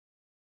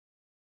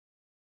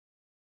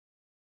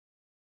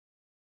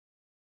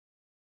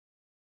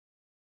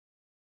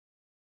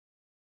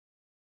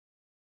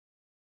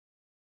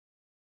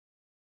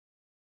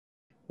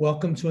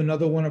Welcome to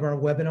another one of our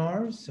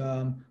webinars.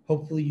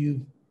 Hopefully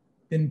you've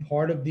been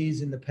part of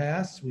these in the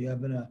past. We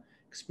have an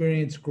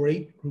experienced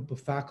great group of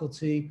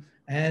faculty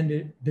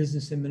and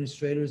business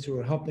administrators who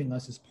are helping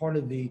us as part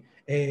of the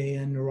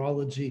AAN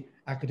Neurology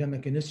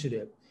Academic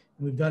Initiative.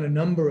 And we've done a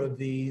number of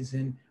these,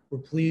 and we're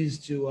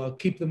pleased to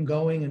keep them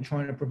going and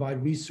trying to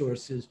provide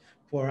resources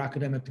for our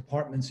academic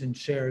departments and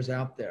chairs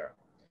out there.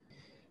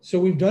 So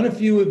we've done a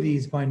few of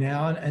these by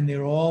now, and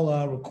they're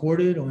all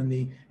recorded on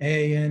the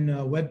AAN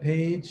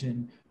webpage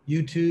and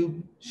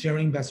YouTube,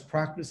 sharing best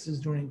practices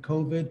during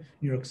COVID,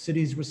 New York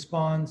City's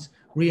response,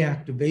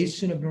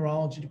 reactivation of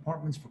neurology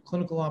departments for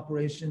clinical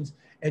operations,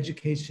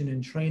 education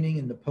and training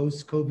in the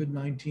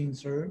post-COVID-19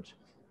 surge.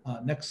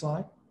 Next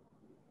slide.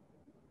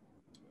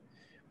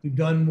 We've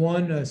done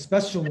a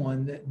special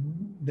one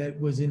that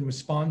was in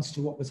response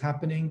to what was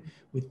happening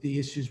with the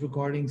issues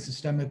regarding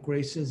systemic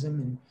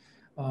racism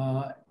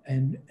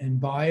and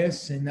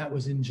bias, and that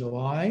was in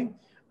July.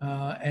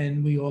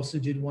 And we also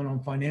did one on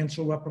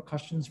financial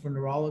repercussions for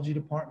neurology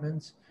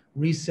departments.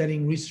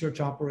 Resetting research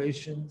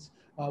operations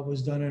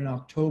was done in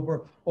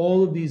October.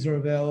 All of these are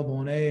available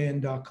on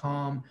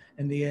AAN.com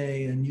and the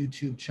AAN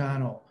YouTube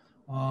channel.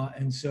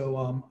 And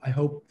so I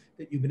hope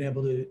that you've been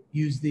able to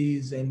use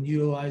these and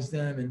utilize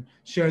them and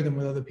share them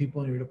with other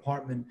people in your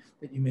department,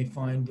 that you may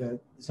find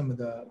some of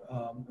the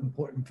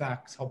important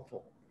facts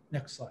helpful.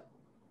 Next slide.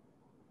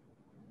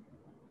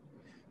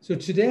 So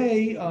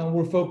today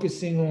we're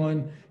focusing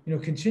on,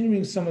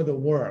 continuing some of the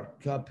work,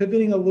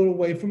 pivoting a little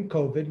away from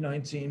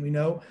COVID-19. We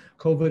know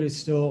COVID is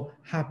still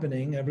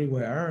happening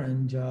everywhere,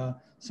 and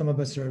some of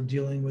us are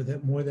dealing with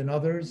it more than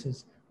others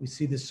as we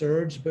see the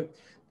surge. But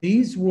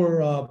these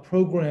were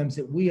programs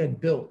that we had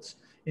built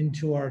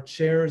into our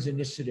chairs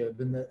initiative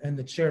and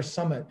the chair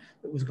summit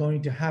that was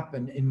going to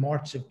happen in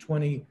March of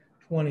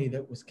 2020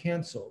 that was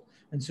canceled.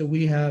 And so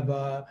we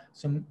have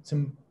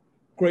some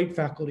great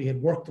faculty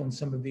had worked on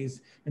some of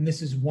these, and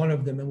this is one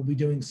of them, and we'll be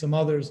doing some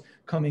others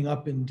coming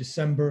up in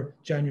December,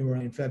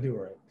 January, and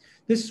February.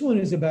 This one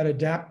is about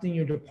adapting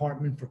your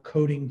department for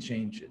coding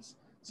changes.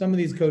 Some of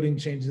these coding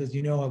changes, as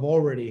you know, have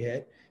already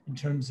hit in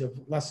terms of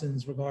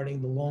lessons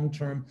regarding the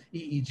long-term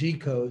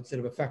EEG codes that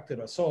have affected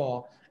us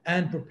all,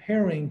 and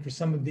preparing for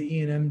some of the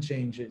E&M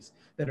changes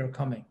that are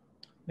coming.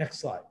 Next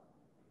slide.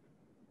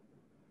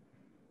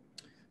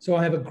 So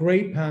I have a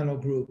great panel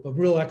group of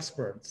real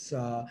experts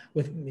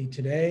with me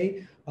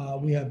today.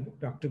 We have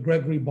Dr.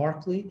 Gregory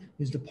Barkley,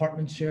 who's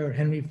department chair at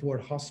Henry Ford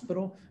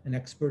Hospital, an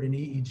expert in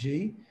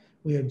EEG.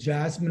 We have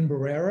Jasmine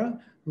Barrera,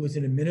 who is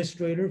an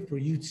administrator for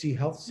UT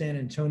Health San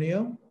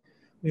Antonio.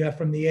 We have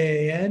from the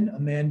AAN,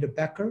 Amanda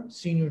Becker,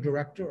 senior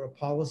director of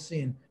policy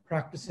and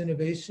practice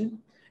innovation.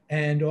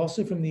 And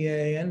also from the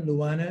AAN,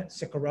 Luana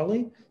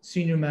Ciccarelli,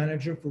 senior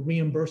manager for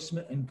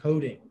reimbursement and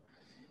coding.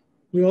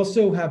 We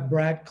also have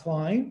Brad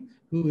Klein,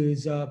 who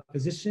is a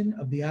physician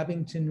of the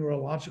Abington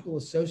Neurological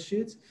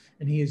Associates,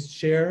 and he is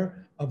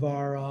chair of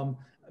our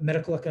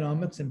Medical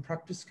Economics and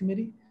Practice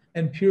Committee,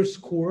 and Pierce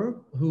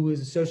Kaur, who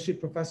is associate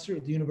professor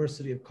at the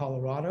University of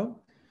Colorado,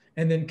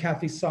 and then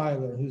Kathy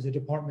Seiler, who's a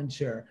department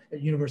chair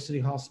at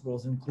University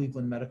Hospitals and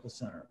Cleveland Medical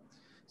Center.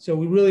 So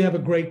we really have a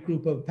great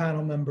group of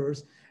panel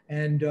members,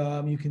 and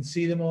you can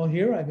see them all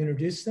here. I've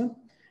introduced them,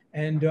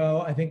 and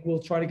I think we'll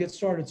try to get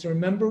started. So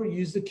remember,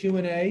 use the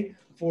Q&A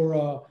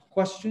for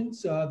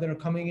questions that are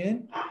coming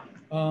in.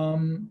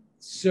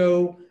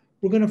 So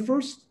we're going to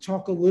first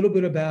talk a little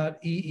bit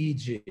about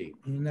EEG,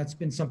 and that's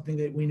been something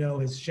that we know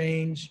has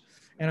changed.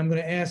 And I'm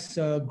going to ask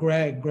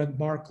Greg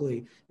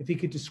Barkley, if he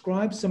could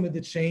describe some of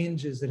the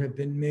changes that have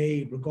been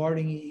made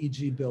regarding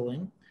EEG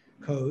billing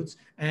codes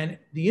and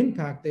the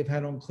impact they've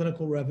had on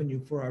clinical revenue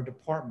for our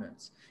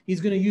departments.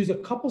 He's going to use a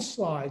couple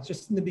slides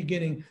just in the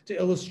beginning to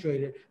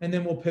illustrate it, and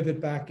then we'll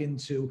pivot back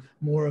into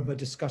more of a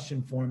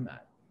discussion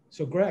format.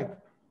 So Greg.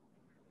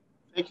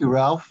 Thank you,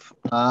 Ralph.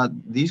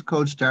 These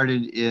codes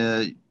started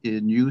in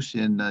use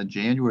in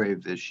January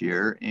of this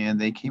year, and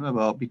they came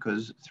about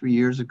because 3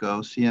 years ago,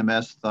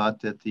 CMS thought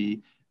that the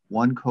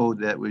one code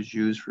that was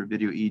used for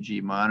video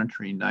EEG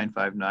monitoring,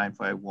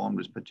 95951,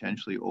 was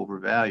potentially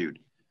overvalued.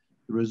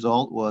 The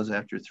result was,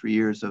 after 3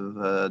 years of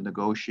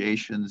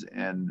negotiations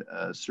and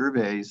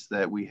surveys,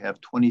 that we have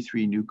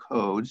 23 new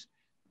codes,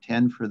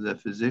 10 for the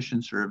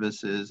physician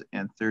services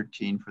and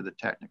 13 for the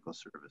technical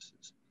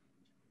services.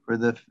 For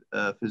the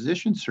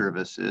physician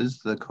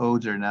services, the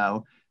codes are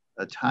now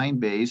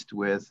time-based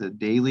with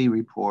daily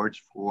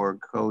reports for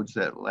codes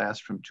that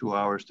last from 2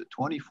 hours to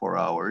 24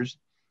 hours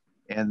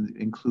and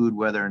include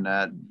whether or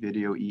not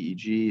video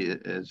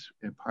EEG is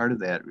a part of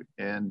that.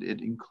 And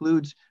it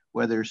includes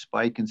whether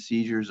spike and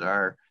seizures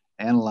are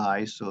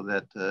analyzed so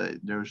that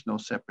there's no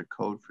separate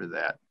code for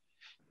that.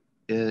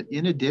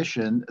 In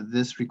addition,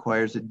 this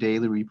requires a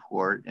daily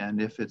report, and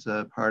if it's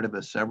a part of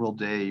a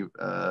several-day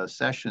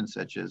session,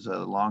 such as a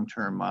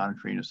long-term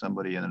monitoring of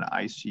somebody in an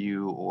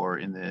ICU or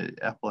in the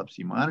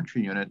epilepsy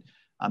monitoring unit,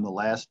 on the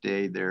last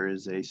day, there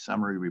is a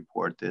summary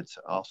report that's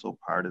also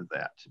part of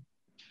that.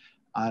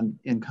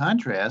 In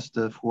contrast,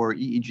 for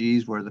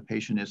EEGs where the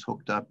patient is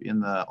hooked up in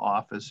the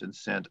office and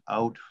sent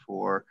out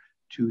for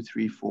 2,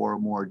 3, 4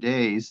 more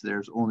days,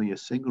 there's only a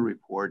single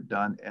report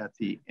done at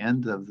the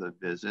end of the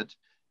visit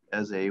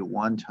as a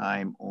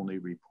one-time only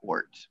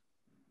report.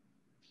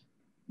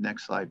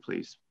 Next slide,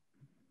 please.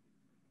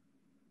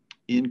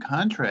 In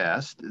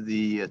contrast,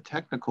 the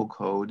technical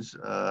codes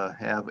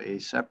have a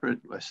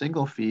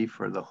single fee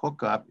for the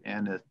hookup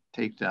and a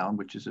takedown,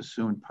 which is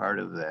assumed part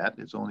of that.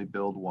 It's only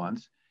billed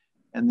once.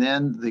 And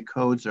then the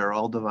codes are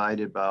all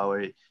divided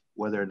by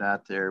whether or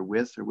not they're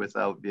with or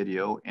without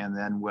video, and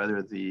then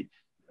whether the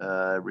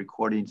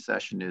recording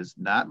session is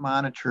not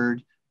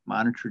monitored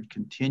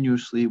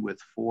continuously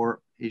with 4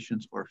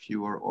 patients or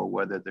fewer, or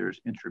whether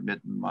there's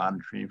intermittent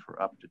monitoring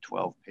for up to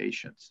 12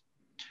 patients.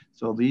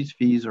 So these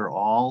fees are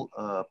all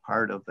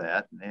part of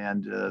that.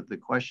 And the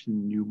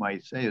question you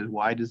might say is,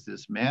 why does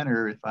this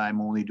matter if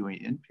I'm only doing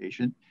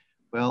inpatient?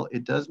 Well,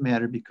 it does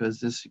matter because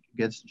this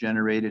gets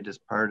generated as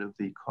part of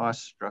the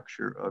cost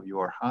structure of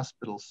your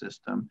hospital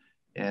system.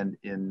 And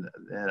in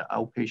an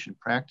outpatient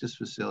practice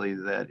facility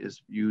that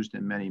is used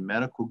in many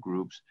medical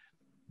groups,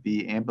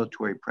 the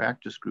ambulatory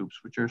practice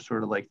groups, which are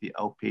sort of like the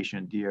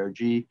outpatient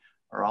DRG,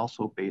 are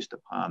also based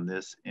upon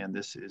this. And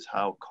this is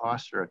how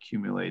costs are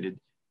accumulated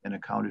and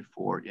accounted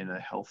for in a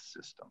health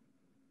system.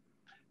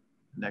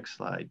 Next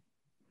slide.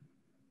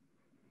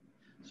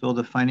 So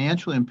the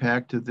financial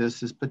impact of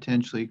this is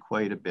potentially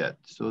quite a bit.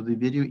 So the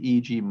video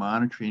EEG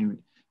monitoring,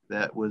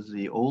 that was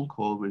the old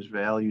code, was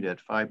valued at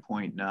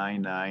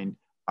 5.99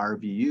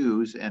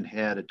 RVUs and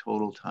had a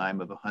total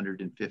time of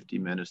 150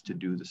 minutes to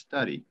do the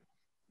study.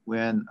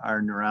 When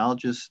our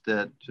neurologists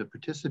that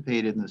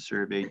participated in the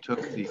survey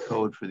took the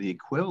code for the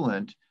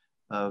equivalent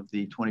of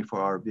the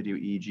 24-hour video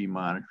EEG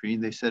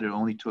monitoring, they said it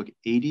only took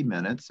 80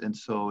 minutes. And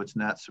so it's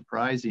not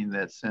surprising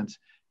that since,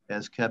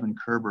 as Kevin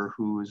Kerber,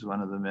 who is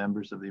one of the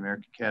members of the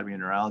American Academy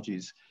of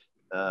Neurology's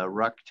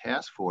RUC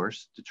task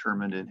force,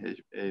 determined in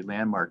a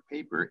landmark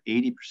paper,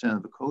 80%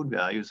 of the code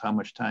value is how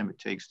much time it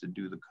takes to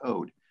do the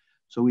code.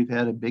 So we've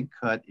had a big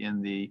cut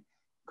in the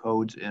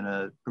codes in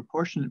a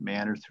proportionate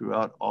manner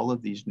throughout all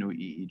of these new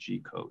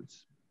EEG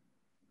codes.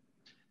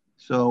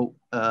 So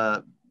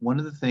one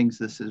of the things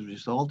this has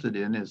resulted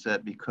in is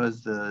that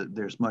because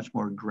there's much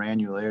more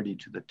granularity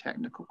to the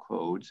technical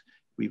codes,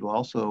 we've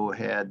also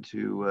had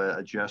to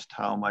adjust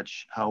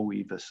how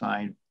we've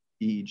assigned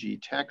EEG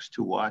techs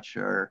to watch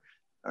our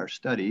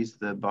studies.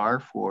 The bar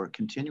for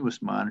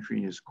continuous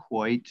monitoring is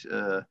quite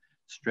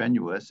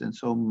strenuous. And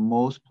so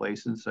most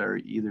places are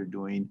either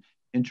doing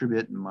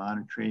intermittent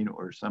monitoring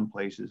or some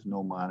places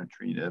no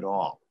monitoring at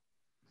all.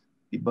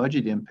 The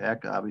budget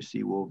impact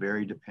obviously will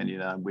vary depending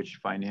on which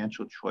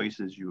financial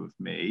choices you have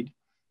made.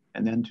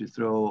 And then to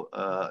throw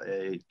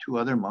 2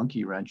 other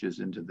monkey wrenches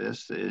into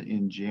this,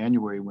 in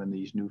January when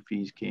these new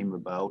fees came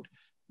about,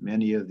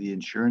 many of the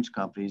insurance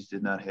companies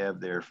did not have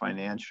their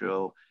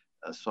financial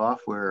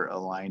software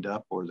lined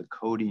up or the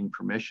coding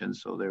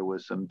permissions. So there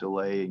was some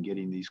delay in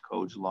getting these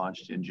codes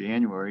launched in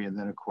January. And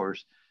then of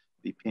course,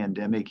 the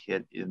pandemic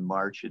hit in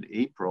March and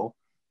April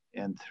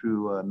and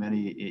threw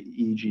many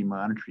EEG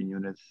monitoring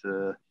units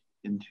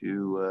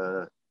into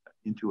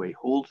a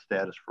hold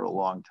status for a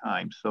long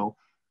time. So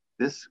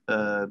this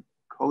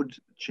code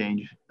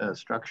change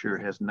structure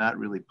has not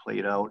really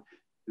played out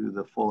to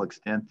the full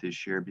extent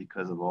this year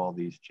because of all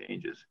these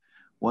changes.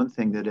 One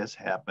thing that has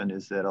happened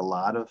is that a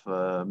lot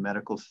of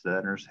medical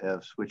centers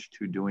have switched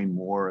to doing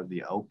more of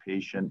the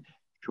outpatient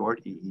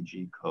short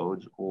EEG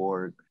codes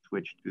or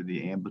switched to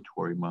the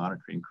ambulatory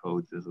monitoring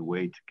codes as a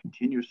way to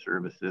continue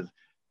services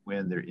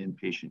when their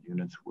inpatient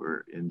units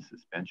were in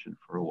suspension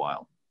for a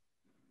while.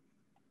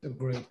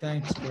 Great,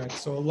 thanks, Greg.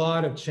 So a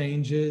lot of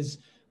changes,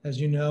 as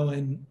you know,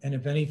 and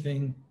if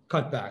anything,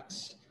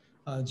 cutbacks.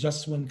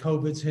 Just when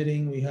COVID's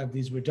hitting, we have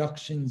these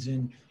reductions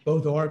in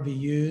both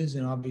RVUs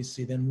and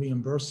obviously then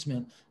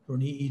reimbursement for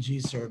an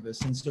EEG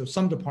service. And so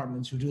some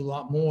departments who do a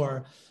lot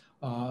more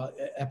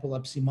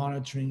epilepsy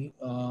monitoring,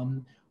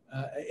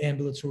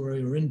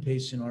 ambulatory or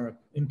inpatient, are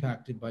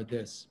impacted by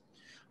this.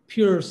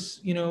 Pierce,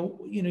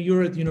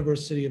 you're at the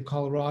University of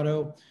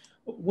Colorado.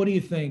 What do you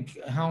think?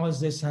 How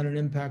has this had an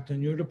impact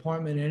on your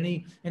department?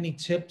 Any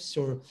tips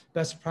or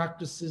best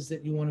practices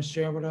that you want to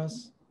share with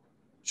us?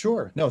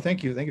 Sure. No,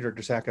 thank you. Thank you,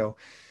 Dr. Sacco.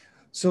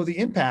 So the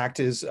impact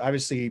is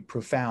obviously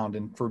profound,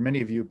 and for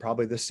many of you,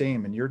 probably the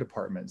same in your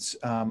departments.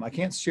 I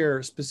can't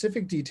share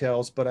specific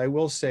details, but I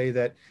will say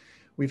that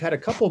we've had a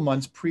couple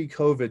months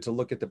pre-COVID to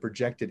look at the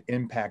projected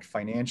impact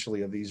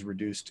financially of these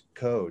reduced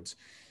codes.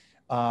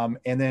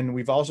 And then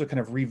we've also kind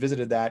of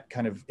revisited that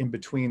kind of in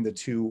between the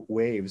 2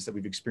 waves that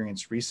we've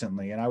experienced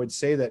recently. And I would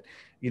say that,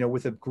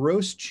 with a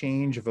gross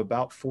change of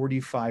about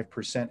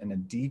 45% and a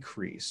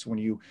decrease,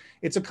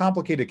 it's a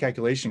complicated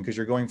calculation because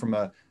you're going from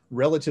a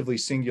relatively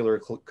singular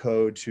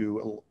code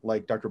to,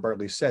 like Dr.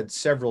 Bartley said,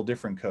 several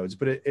different codes.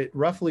 But it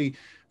roughly,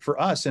 for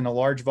us in a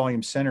large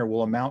volume center,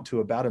 will amount to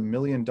about $1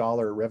 million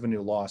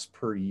revenue loss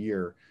per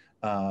year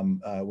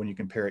when you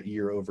compare it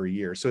year over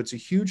year. So it's a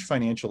huge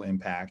financial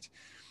impact.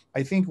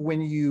 I think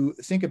when you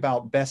think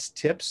about best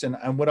tips,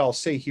 and what I'll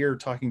say here,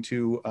 talking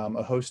to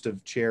a host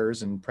of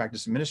chairs and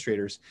practice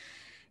administrators,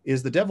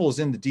 is the devil is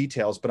in the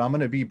details, but I'm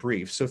going to be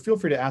brief. So feel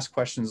free to ask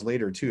questions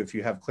later too, if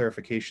you have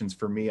clarifications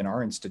for me and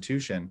our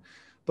institution.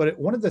 But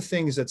one of the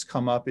things that's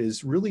come up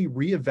is really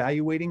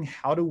reevaluating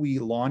how do we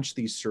launch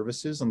these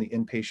services on the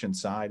inpatient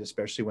side,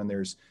 especially when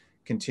there's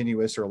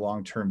continuous or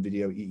long-term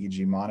video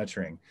EEG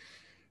monitoring.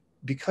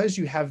 Because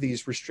you have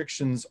these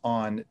restrictions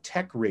on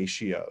tech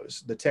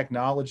ratios, the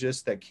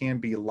technologists that can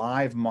be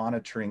live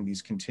monitoring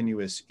these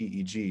continuous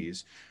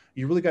EEGs,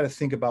 you really got to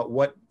think about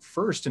what,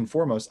 first and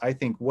foremost, I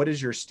think, what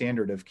is your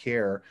standard of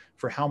care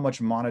for how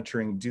much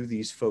monitoring do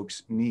these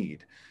folks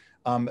need?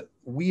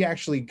 We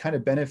actually kind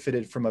of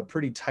benefited from a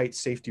pretty tight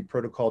safety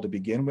protocol to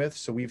begin with.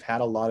 So we've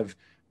had a lot of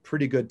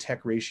pretty good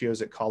tech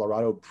ratios at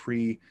Colorado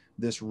pre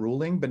this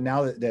ruling, but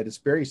now that it's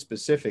very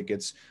specific,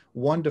 it's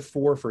 1 to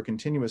 4 for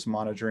continuous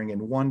monitoring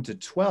and 1 to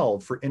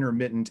 12 for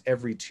intermittent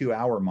every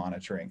 2-hour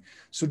monitoring.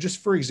 So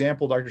just for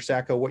example, Dr.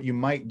 Sacco, what you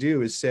might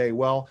do is say,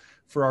 well,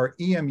 for our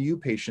EMU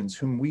patients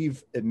whom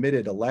we've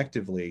admitted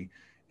electively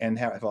and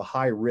have a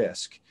high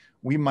risk,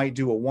 we might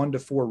do a 1 to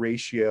 4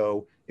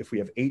 ratio. If we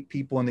have 8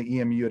 people in the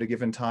EMU at a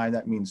given time,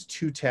 that means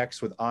 2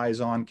 techs with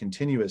eyes on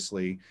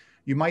continuously.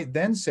 You might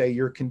then say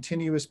your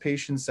continuous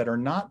patients that are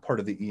not part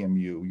of the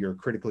EMU, your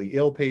critically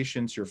ill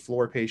patients, your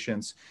floor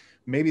patients,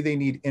 maybe they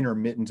need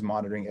intermittent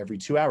monitoring every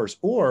 2 hours,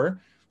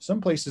 or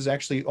some places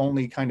actually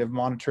only kind of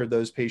monitor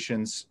those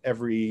patients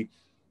every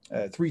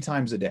 3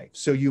 times a day.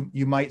 So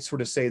you might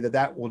sort of say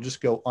that will just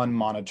go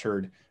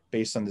unmonitored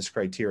based on this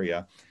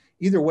criteria.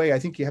 Either way, I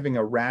think you're having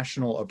a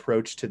rational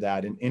approach to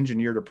that, an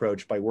engineered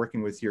approach by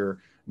working with your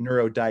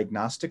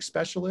neurodiagnostic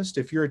specialist.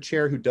 If you're a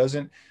chair who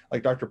doesn't,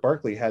 like Dr.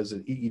 Barkley has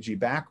an EEG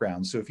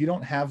background, so if you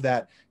don't have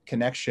that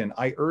connection,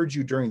 I urge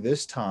you during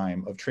this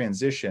time of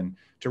transition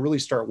to really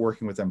start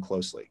working with them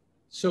closely.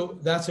 So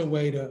that's a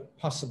way to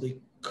possibly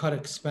cut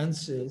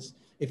expenses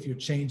if you're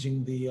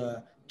changing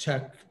the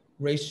tech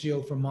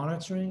ratio for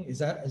monitoring. Is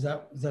that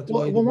the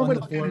way?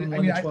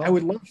 Well, I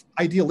would love,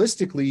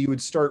 idealistically, you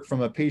would start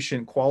from a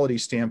patient quality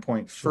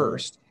standpoint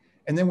first. Sure.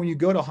 And then when you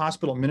go to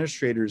hospital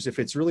administrators, if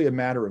it's really a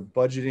matter of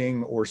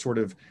budgeting or sort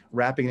of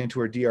wrapping it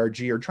into a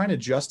DRG or trying to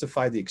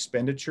justify the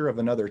expenditure of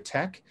another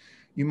tech,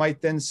 you might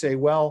then say,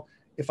 well,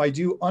 if I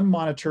do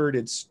unmonitored,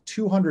 it's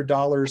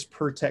 $200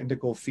 per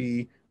technical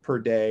fee per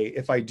day.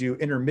 If I do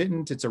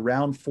intermittent, it's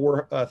around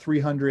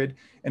 $300.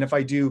 And if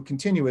I do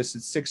continuous,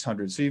 it's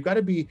 $600. So you've got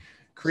to be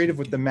creative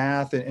with the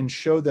math and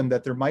show them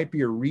that there might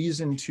be a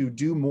reason to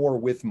do more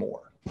with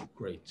more.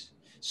 Great.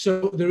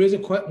 So there is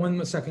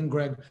one second,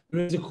 Greg.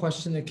 There is a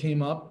question that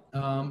came up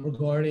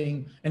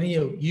regarding, and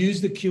use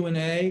the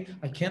Q&A.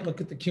 I can't look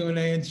at the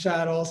Q&A in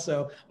chat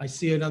also. I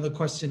see another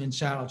question in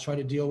chat I'll try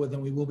to deal with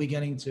and we will be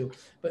getting to.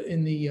 But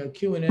in the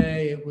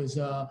Q&A, it was,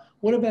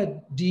 what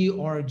about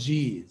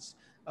DRGs?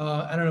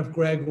 I don't know if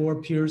Greg or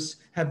Pierce,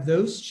 have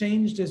those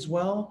changed as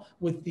well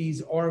with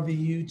these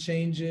RVU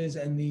changes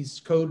and these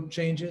code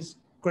changes?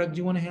 Greg, do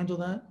you want to handle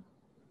that?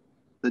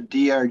 The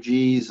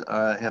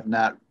DRGs have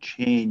not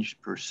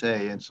changed per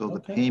se, and so the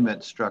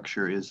payment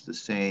structure is the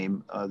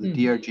same. The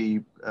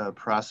DRG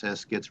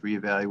process gets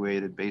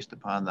reevaluated based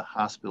upon the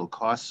hospital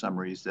cost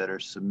summaries that are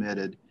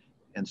submitted,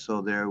 and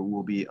so there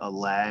will be a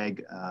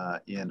lag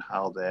in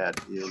how that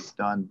is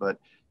done. But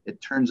it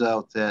turns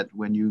out that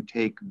when you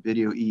take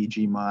video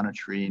EEG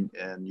monitoring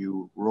and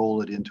you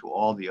roll it into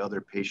all the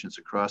other patients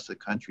across the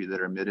country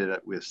that are admitted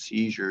with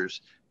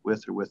seizures,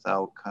 with or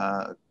without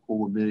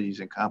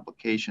comorbidities and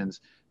complications,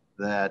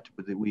 that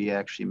we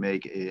actually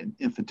make an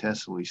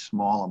infinitesimally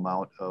small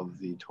amount of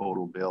the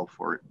total bill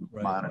for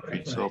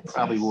monitoring. So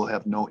probably will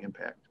have no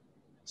impact.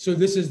 So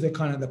this is the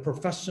kind of the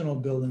professional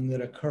billing that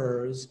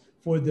occurs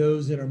for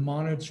those that are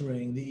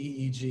monitoring the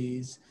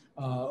EEGs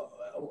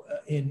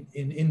in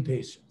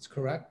inpatients,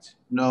 correct?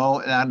 No,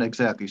 not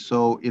exactly.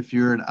 So if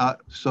you're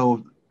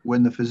so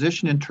when the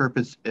physician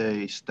interprets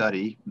a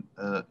study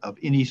of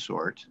any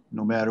sort,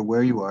 no matter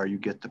where you are, you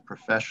get the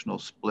professional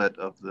split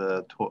of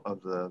the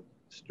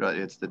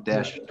it's the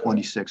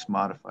 -26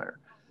 modifier.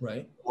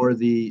 Right. Or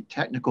the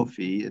technical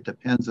fee, it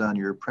depends on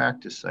your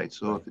practice site.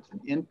 So if it's an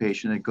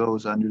inpatient, it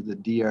goes under the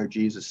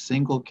DRG as a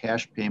single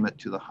cash payment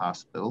to the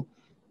hospital.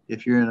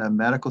 If you're in a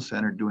medical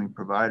center doing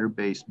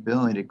provider-based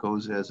billing, it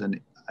goes as an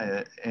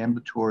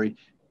ambulatory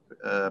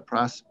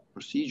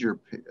procedure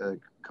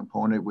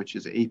component, which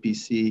is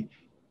APC,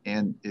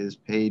 and is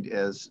paid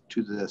as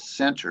to the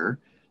center.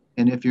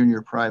 And if you're in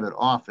your private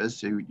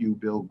office, you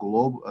bill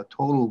a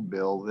total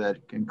bill that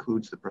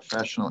includes the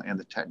professional and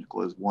the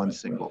technical as one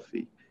single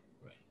fee.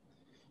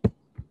 Right.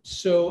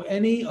 So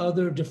any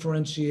other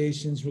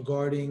differentiations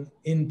regarding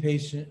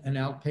inpatient and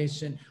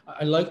outpatient?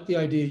 I like the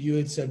idea you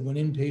had said when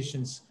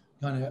inpatients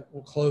kind of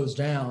were closed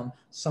down,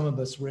 some of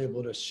us were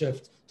able to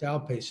shift to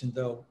outpatient,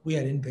 though we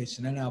had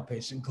inpatient and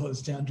outpatient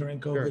closed down during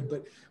COVID. Sure.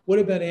 But what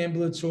about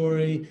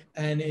ambulatory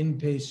and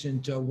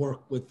inpatient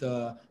work with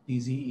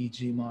these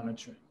EEG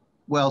monitoring?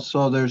 Well, so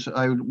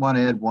I would want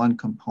to add one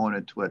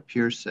component to what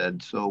Pierce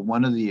said. So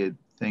one of the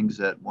things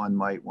that one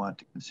might want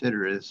to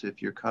consider is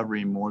if you're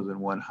covering more than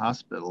one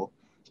hospital,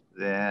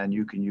 then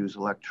you can use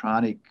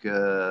electronic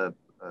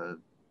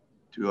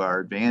to our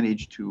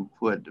advantage to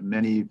put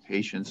many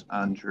patients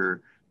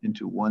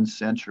into one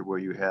center where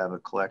you have a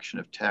collection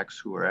of techs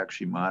who are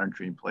actually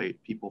monitoring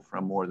people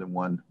from more than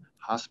one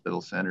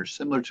hospital center,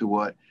 similar to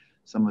what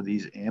some of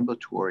these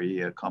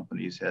ambulatory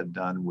companies had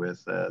done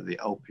with the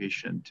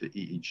outpatient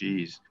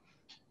EEGs.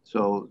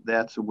 So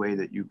that's a way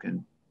that you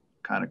can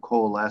kind of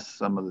coalesce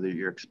some of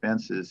your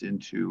expenses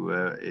into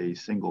a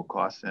single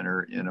cost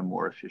center in a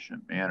more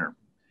efficient manner.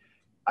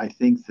 I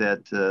think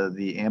that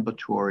the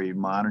ambulatory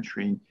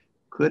monitoring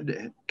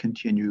could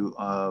continue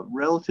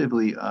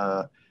relatively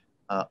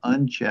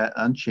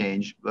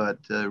unchanged, but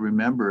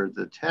remember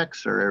the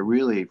techs are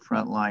really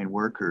frontline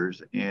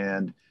workers,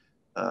 and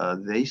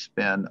they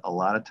spend a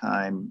lot of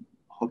time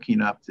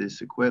hooking up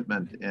this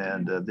equipment,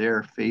 and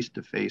they're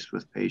face-to-face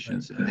with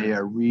patients, and they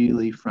are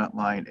really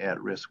frontline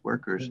at-risk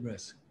workers.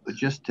 But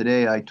just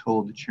today, I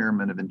told the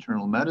chairman of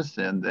internal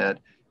medicine that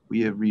we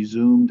have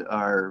resumed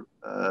our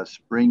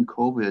spring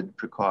COVID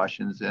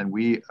precautions, and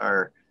the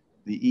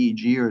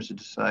EEGers are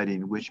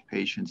deciding which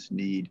patients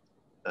need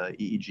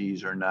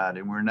EEGs or not.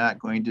 And we're not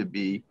going to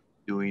be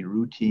doing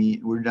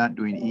we're not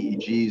doing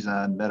EEGs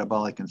on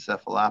metabolic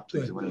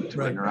encephalopathies when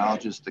to a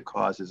neurologist the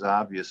cause is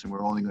obvious, and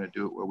we're only going to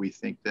do it where we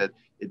think that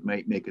it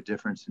might make a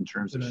difference in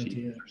terms of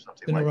seizures or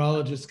something the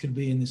neurologist could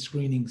be in the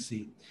screening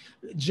seat.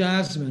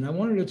 Jasmine, I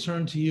wanted to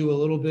turn to you a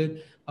little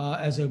bit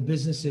as a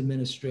business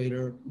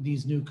administrator.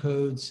 These new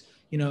codes,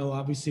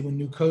 obviously when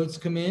new codes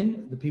come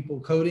in, the people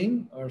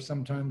coding are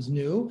sometimes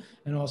new,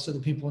 and also the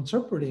people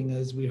interpreting,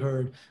 as we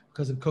heard,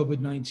 because of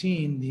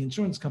COVID-19, the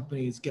insurance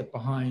companies get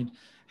behind.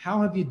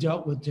 How have you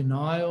dealt with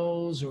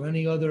denials or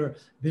any other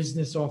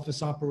business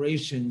office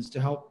operations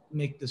to help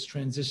make this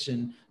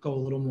transition go a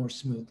little more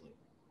smoothly?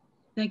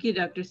 Thank you,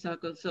 Dr.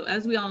 Sacco. So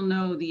as we all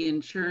know, the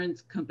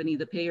insurance company,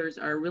 the payers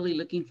are really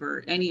looking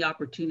for any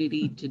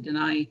opportunity to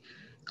deny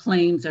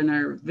claims and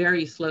are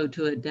very slow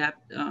to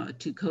adapt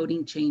to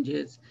coding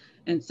changes.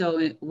 And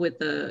so with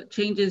the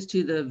changes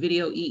to the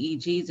video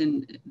EEGs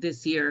in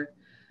this year,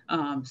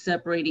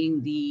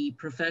 separating the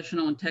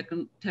professional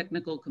and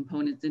technical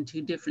components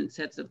into different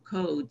sets of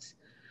codes,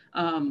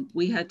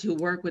 we had to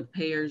work with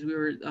payers. We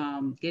were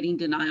getting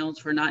denials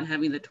for not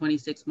having the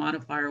 26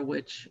 modifier,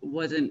 which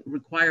wasn't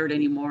required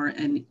anymore.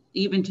 And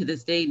even to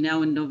this day,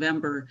 now in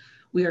November,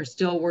 we are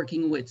still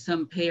working with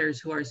some payers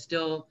who are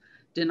still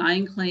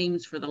denying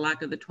claims for the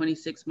lack of the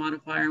 26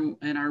 modifier,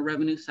 and our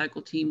revenue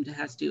cycle team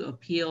has to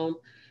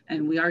appeal.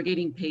 And we are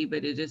getting paid,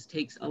 but it just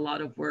takes a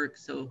lot of work.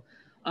 So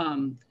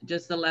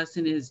just the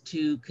lesson is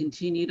to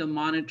continue to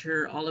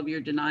monitor all of your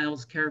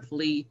denials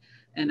carefully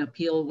and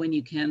appeal when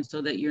you can,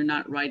 so that you're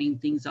not writing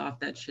things off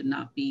that should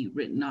not be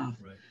written off.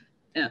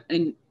 Right.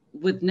 And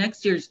with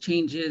next year's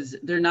changes,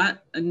 they're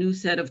not a new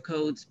set of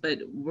codes, but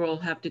we'll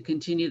have to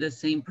continue the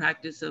same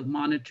practice of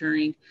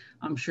monitoring.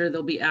 I'm sure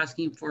they'll be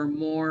asking for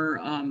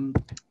more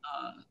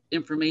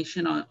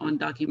information on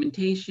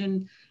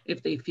documentation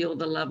if they feel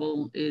the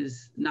level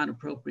is not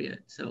appropriate.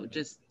 So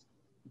just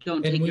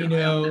don't take your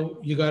eye off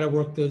that. You got to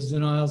work those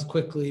denials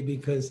quickly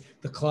because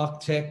the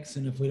clock ticks,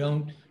 and if we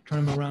don't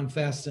turn them around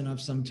fast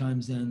enough,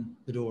 sometimes then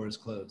the door is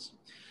closed.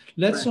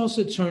 Let's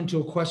also turn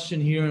to a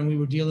question here, and we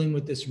were dealing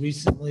with this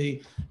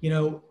recently.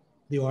 The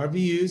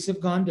RVUs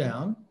have gone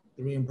down,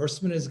 the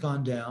reimbursement has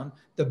gone down,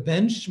 the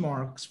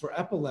benchmarks for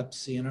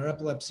epilepsy and our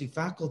epilepsy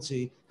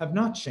faculty have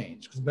not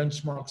changed because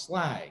benchmarks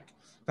lag.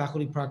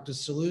 Faculty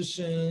practice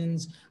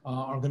solutions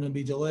are going to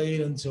be delayed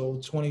until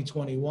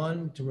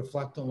 2021 to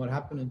reflect on what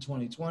happened in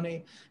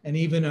 2020. And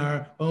even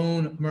our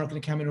own American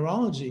Academy of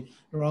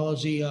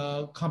Neurology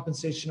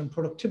compensation and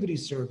productivity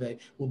survey,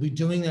 we'll be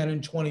doing that in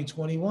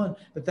 2021.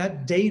 But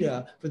that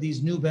data for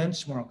these new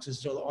benchmarks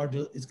is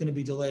going to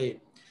be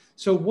delayed.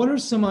 So what are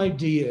some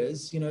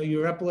ideas?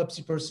 Your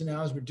epilepsy person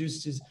now has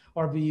reduced his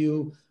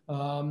RVU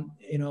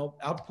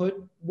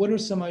output. What are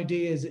some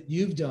ideas that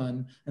you've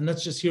done? And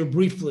let's just hear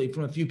briefly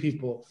from a few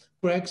people.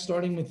 Greg,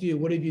 starting with you,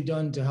 what have you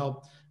done to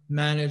help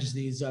manage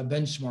these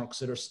benchmarks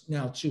that are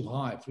now too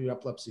high for your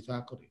epilepsy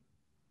faculty?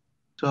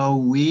 So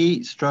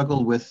we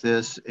struggled with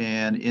this,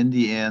 and in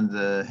the end,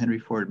 the Henry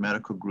Ford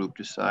Medical Group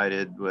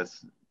decided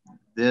with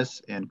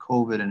this and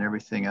COVID and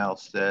everything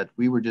else that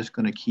we were just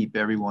going to keep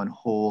everyone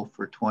whole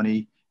for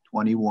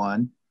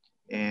 2021.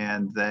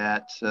 And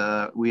that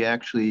we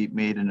actually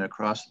made an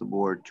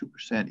across-the-board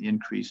 2%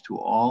 increase to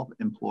all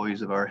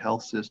employees of our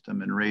health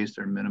system and raised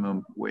their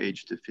minimum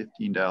wage to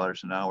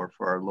 $15 an hour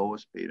for our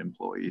lowest paid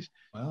employees.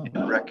 Wow.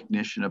 In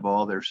recognition of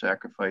all their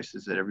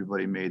sacrifices that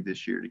everybody made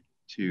this year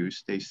to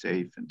stay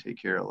safe and take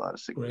care of a lot of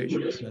sick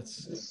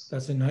patients.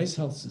 That's a nice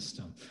health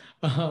system.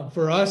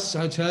 For us,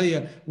 I tell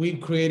you, we've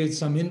created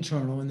some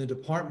internal in the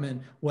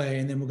department way,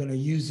 and then we're going to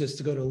use this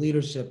to go to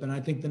leadership. And I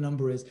think the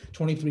number is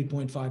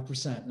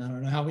 23.5%. And I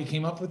don't know how we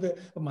came up with it,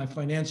 but my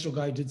financial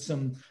guy did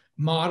some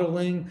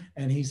modeling,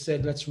 and he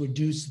said, let's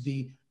reduce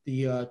the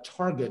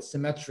targets, the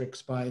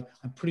metrics by,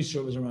 I'm pretty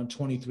sure it was around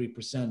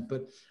 23%.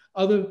 But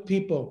other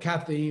people,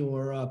 Kathy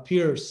or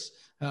Pierce,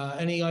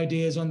 any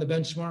ideas on the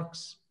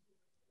benchmarks?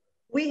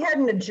 We had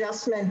an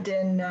adjustment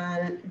in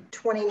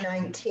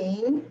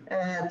 2019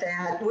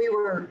 that we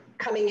were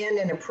coming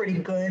in a pretty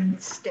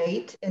good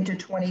state into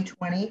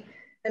 2020,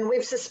 and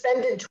we've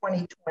suspended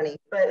 2020.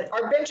 But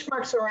our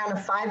benchmarks are on a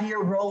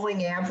 5-year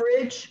rolling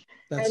average.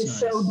 That's and nice.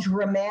 So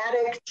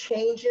dramatic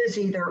changes,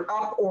 either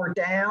up or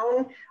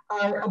down,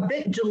 are a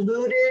bit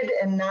diluted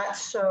and not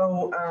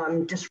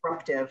so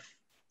disruptive.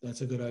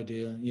 That's a good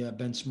idea. Yeah,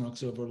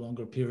 benchmarks over a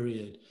longer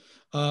period.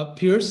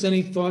 Pierce,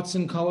 any thoughts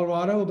in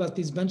Colorado about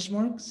these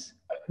benchmarks?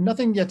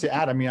 Nothing yet to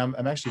add. I mean,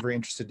 I'm actually very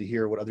interested to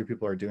hear what other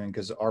people are doing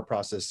because our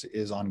process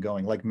is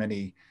ongoing. Like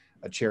many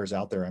chairs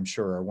out there, I'm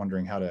sure, are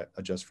wondering how to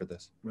adjust for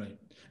this. Right.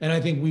 And I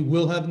think we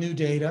will have new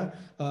data.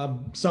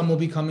 Some will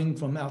be coming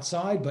from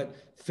outside, but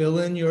fill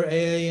in your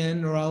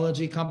AAN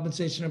Neurology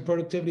Compensation and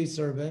Productivity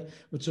Survey,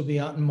 which will be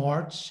out in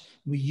March.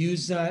 We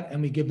use that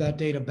and we give that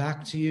data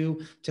back to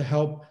you to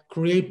help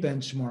create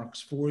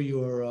benchmarks for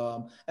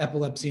your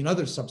epilepsy and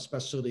other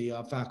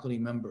subspecialty faculty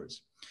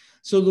members.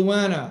 So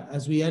Luana,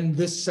 as we end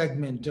this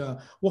segment,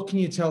 what can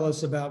you tell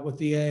us about what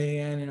the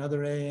AAN and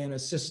other AAN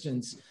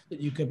assistance that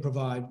you can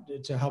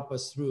provide to help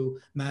us through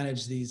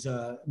manage these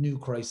new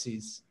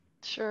crises?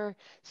 Sure.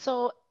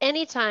 So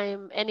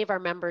anytime any of our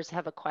members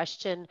have a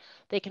question,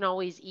 they can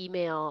always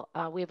email.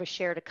 We have a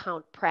shared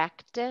account,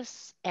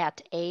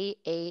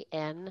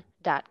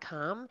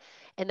 practice@aan.com,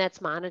 and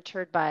that's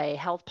monitored by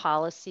health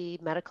policy,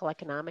 medical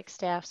economic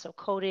staff. So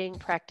coding,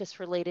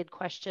 practice-related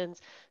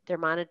questions, they're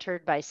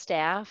monitored by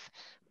staff.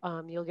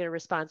 You'll get a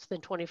response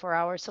within 24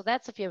 hours. So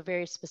that's if you have a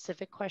very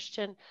specific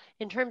question.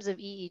 In terms of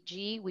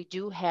EEG, we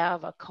do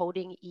have a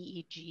coding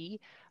EEG,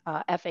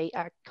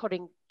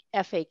 coding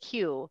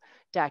FAQ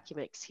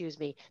document,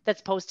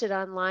 that's posted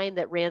online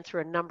that ran through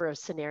a number of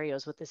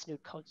scenarios with this new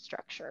code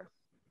structure.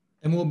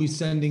 And we'll be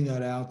sending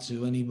that out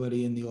to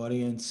anybody in the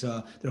audience. There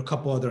are a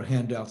couple other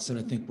handouts that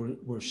I think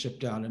were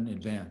shipped out in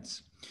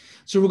advance.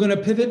 So we're going to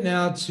pivot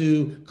now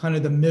to kind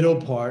of the middle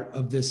part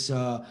of this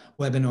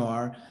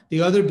webinar.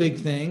 The other big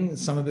thing,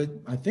 some of it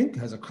I think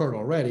has occurred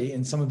already,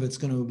 and some of it's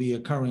going to be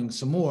occurring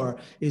some more,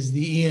 is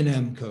the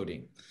E&M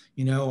coding.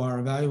 You know, our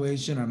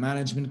evaluation, our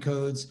management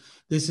codes.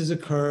 This has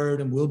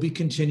occurred and will be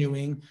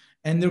continuing.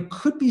 And there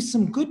could be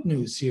some good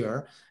news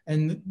here.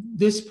 And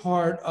this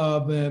part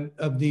of the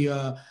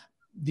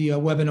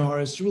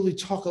webinar is to really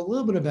talk a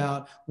little bit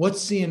about what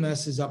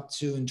CMS is up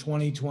to in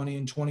 2020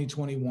 and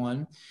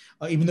 2021.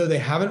 Even though they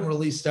haven't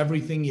released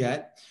everything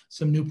yet,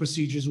 some new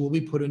procedures will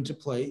be put into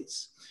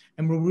place.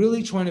 And we're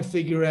really trying to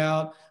figure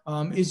out,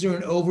 is there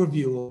an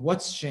overview of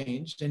what's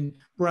changed? And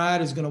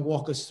Brad is going to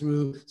walk us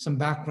through some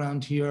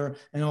background here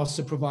and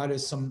also provide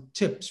us some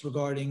tips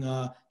regarding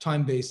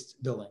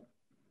time-based billing.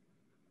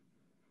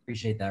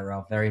 Appreciate that,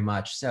 Ralph, very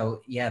much.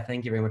 So yeah,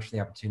 thank you very much for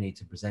the opportunity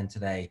to present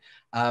today.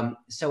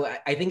 So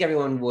I think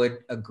everyone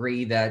would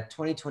agree that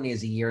 2020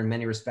 is a year in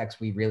many respects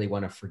we really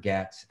want to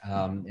forget.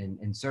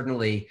 And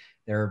certainly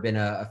there have been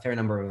a fair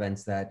number of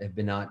events that have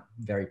been not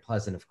very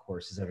pleasant, of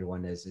course, as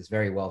everyone is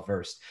very well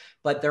versed.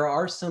 But there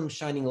are some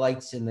shining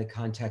lights in the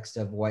context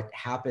of what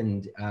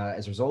happened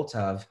as a result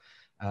of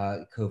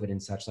COVID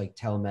and such, like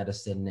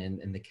telemedicine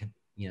and the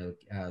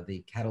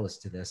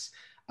catalyst to this.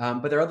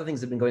 But there are other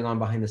things that have been going on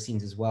behind the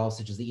scenes as well,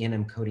 such as the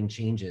E&M coding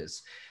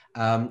changes.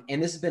 And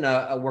this has been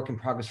a work in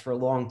progress for a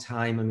long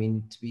time. I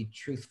mean, to be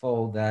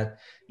truthful, that,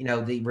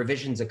 the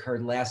revisions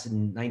occurred last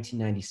in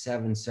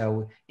 1997.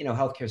 So,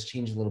 healthcare has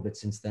changed a little bit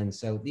since then.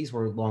 So these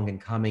were long in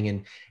coming,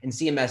 and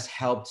CMS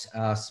helped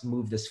us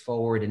move this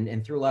forward.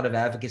 And through a lot of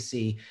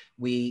advocacy,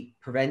 we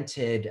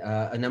prevented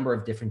a number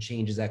of different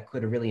changes that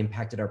could have really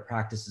impacted our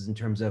practices in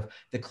terms of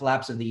the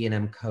collapse of the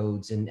E&M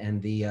codes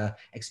and the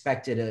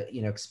expected,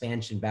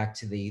 expansion back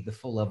to the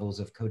full levels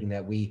of coding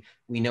that we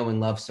know and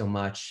love so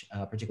much,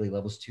 particularly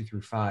levels 2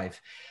 through 5.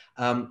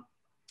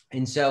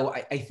 And so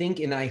I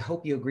think, and I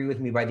hope you agree with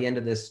me, by the end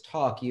of this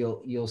talk,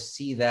 you'll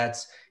see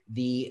that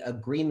the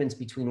agreements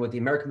between what the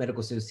American Medical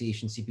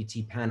Association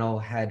CPT panel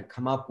had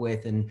come up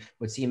with and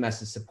what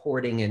CMS is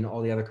supporting and all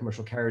the other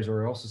commercial carriers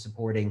are also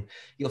supporting,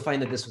 you'll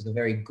find that this was a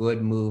very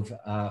good move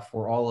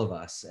for all of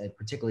us,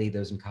 particularly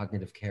those in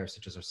cognitive care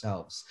such as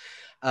ourselves.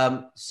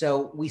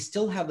 So we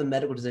still have the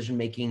medical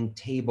decision-making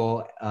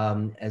table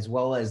as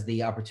well as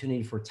the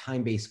opportunity for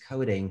time-based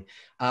coding,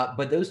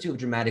 but those two have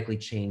dramatically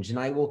changed. And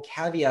I will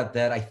caveat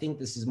that I think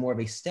this is more of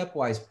a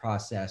stepwise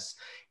process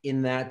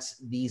in that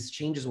these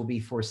changes will be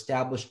for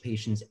established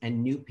patients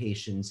and new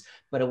patients,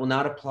 but it will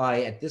not apply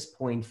at this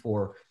point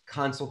for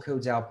consult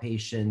codes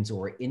outpatients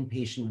or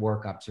inpatient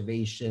work,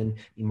 observation,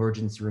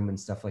 emergency room, and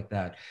stuff like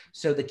that.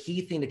 So the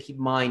key thing to keep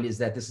in mind is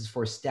that this is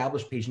for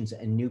established patients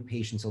and new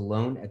patients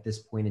alone at this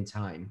point in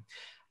time.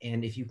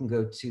 And if you can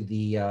go to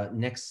the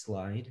next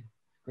slide.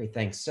 Great,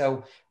 thanks.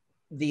 So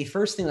the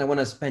first thing I want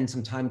to spend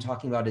some time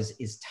talking about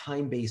is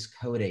time-based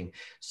coding.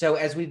 So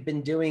as we've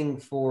been doing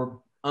for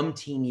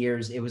umpteen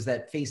years, it was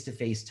that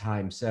face-to-face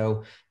time.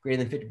 So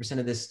greater than 50%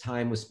 of this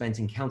time was spent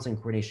in counseling,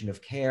 coordination of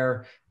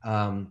care,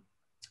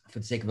 for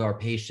the sake of our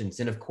patients.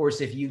 And of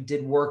course, if you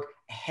did work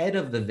ahead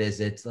of the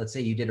visit, let's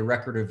say you did a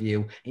record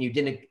review and you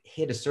didn't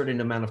hit a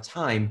certain amount of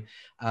time,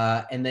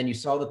 and then you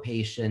saw the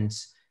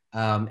patient,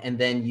 and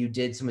then you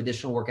did some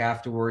additional work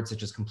afterwards,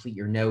 such as complete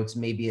your notes.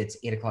 Maybe it's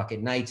 8 o'clock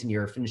at night and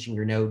you're finishing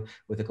your note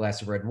with a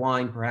glass of red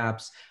wine,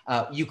 perhaps.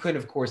 You could,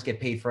 of course, get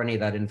paid for any of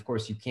that. And of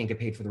course, you can't get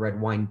paid for the red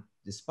wine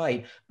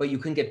but you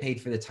can get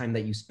paid for the time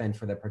that you spend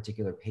for that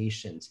particular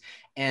patient.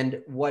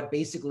 And what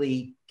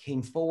basically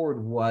came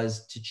forward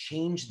was to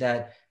change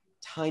that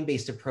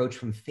time-based approach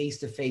from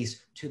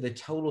face-to-face to the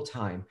total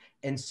time.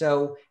 And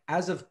so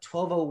as of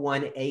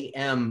 12:01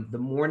 a.m., the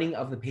morning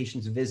of the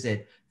patient's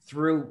visit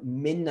through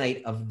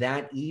midnight of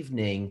that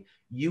evening,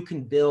 you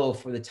can bill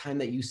for the time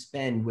that you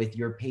spend with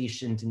your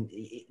patient, and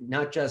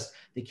not just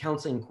the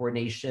counseling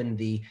coordination,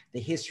 the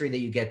history that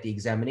you get, the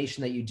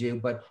examination that you do,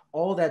 but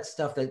all that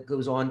stuff that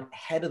goes on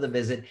ahead of the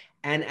visit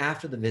and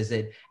after the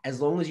visit. As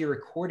long as you're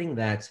recording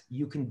that,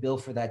 you can bill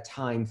for that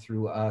time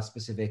through a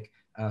specific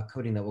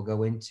coding that we'll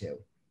go into.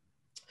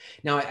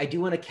 Now, I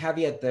do want to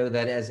caveat, though,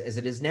 that as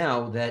it is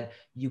now, that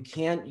you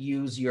can't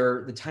use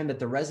the time that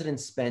the resident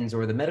spends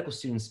or the medical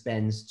student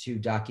spends to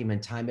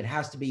document time. It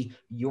has to be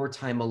your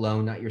time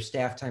alone, not your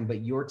staff time,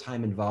 but your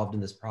time involved in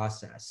this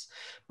process.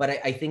 But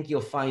I think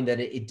you'll find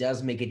that it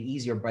does make it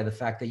easier by the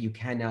fact that you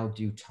can now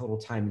do total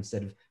time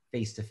instead of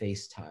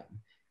face-to-face time.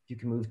 If you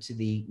can move to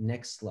the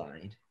next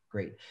slide.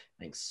 Great,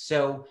 thanks.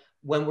 So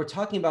when we're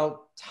talking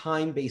about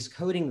time-based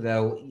coding,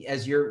 though,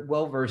 as you're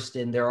well-versed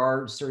in, there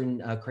are certain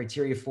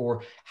criteria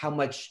for how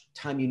much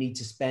time you need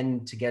to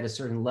spend to get a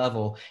certain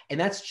level. And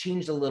that's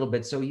changed a little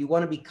bit. So you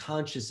want to be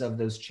conscious of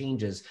those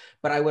changes.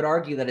 But I would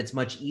argue that it's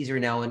much easier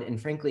now. And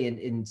frankly,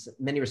 in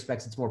many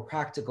respects, it's more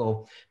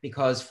practical,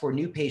 because for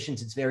new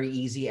patients, it's very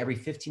easy. Every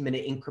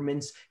 15-minute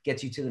increments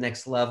gets you to the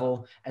next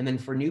level. And then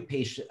for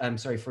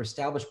for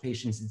established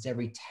patients, it's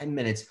every 10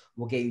 minutes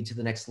will get you to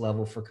the next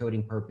level for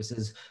coding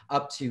purposes,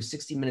 up to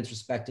 60 minutes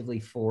respectively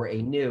for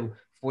a new,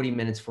 40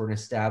 minutes for an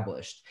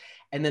established.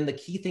 And then the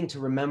key thing to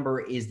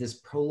remember is this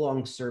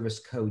prolonged service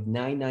code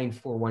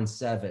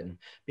 99417,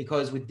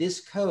 because with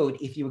this code,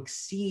 if you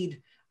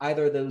exceed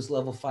either of those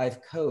level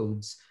 5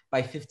 codes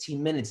by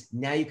 15 minutes,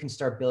 now you can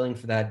start billing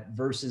for that,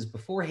 versus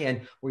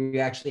beforehand where you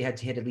actually had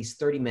to hit at least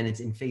 30 minutes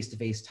in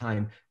face-to-face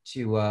time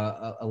to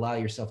allow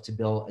yourself to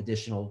bill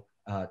additional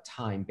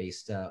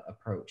time-based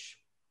approach.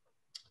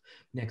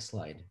 Next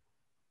slide.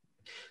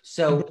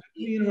 So let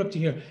me interrupt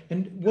you here.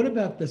 And what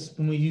about this,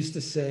 when we used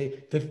to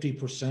say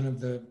 50% of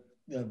the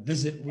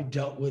visit we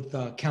dealt with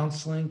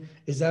counseling?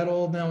 Is that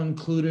all now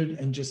included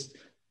and just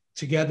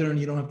together, and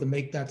you don't have to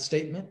make that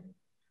statement?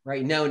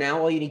 Right. No, now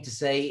all you need to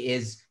say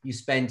is you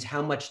spend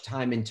how much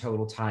time in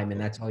total time, and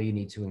that's all you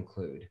need to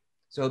include.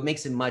 So it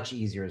makes it much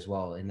easier as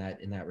well in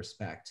that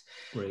respect.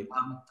 Great.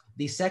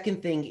 The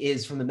second thing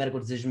is from the medical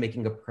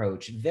decision-making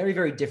approach, very,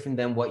 very different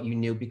than what you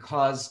knew,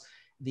 because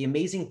the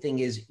amazing thing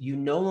is you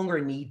no longer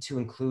need to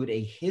include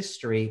a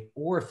history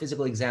or a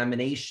physical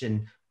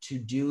examination to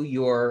do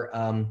your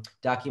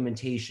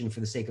documentation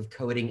for the sake of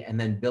coding and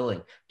then billing.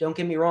 Don't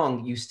get me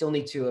wrong, you still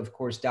need to, of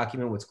course,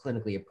 document what's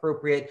clinically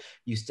appropriate.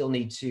 You still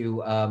need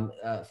to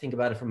think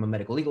about it from a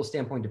medical legal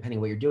standpoint, depending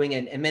on what you're doing,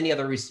 and many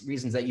other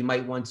reasons that you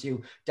might want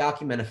to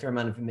document a fair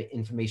amount of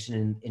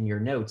information in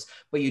your notes,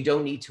 but you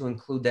don't need to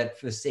include that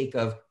for the sake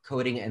of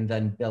coding and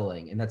then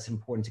billing, and that's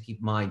important to keep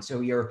in mind.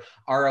 So your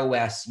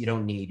ROS, you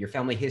don't need, your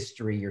family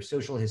history, your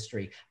social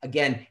history.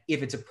 Again,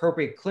 if it's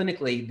appropriate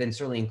clinically, then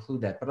certainly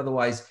include that, but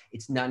otherwise,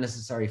 it's not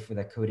necessary for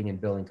that coding and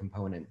billing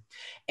component.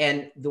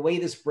 And the way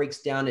this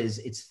breaks down is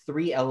it's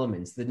 3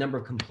 elements: the number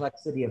of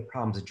complexity of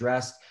problems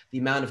addressed, the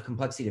amount of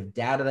complexity of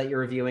data that you're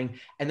reviewing,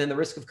 and then the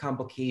risk of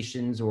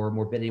complications or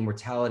morbidity and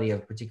mortality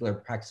of particular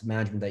practice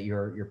management that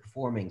you're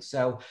performing.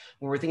 So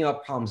when we're thinking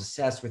about problems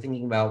assessed, we're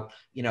thinking about,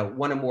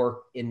 one or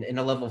more in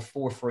a level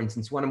 4, for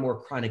instance, one or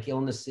more chronic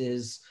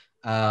illnesses,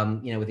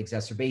 with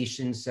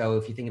exacerbations. So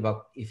if you think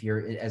about, if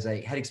you're, as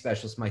a headache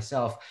specialist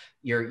myself,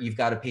 you've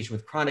got a patient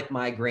with chronic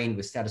migraine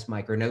with status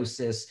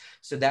migrainosus.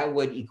 So that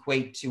would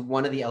equate to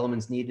one of the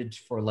elements needed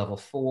for level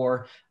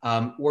 4.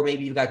 Or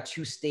maybe you've got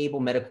 2 stable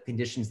medical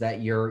conditions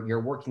that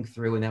you're working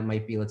through, and that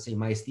might be, let's say,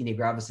 myasthenia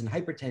gravis and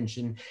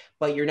hypertension,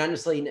 but you're not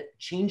necessarily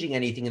changing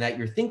anything in that.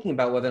 You're thinking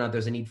about whether or not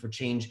there's a need for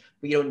change,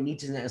 but you don't need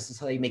to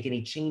necessarily make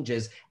any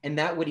changes. And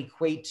that would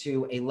equate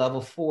to a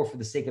level 4 for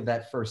the sake of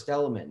that first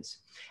element.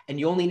 And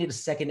you only need a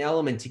second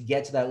element to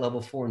get to that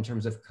level 4 in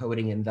terms of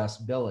coding and thus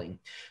billing.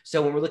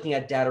 So when we're looking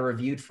at data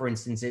reviewed, for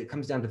instance, it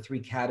comes down to 3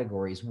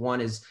 categories.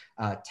 One is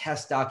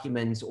test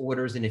documents,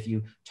 orders, and if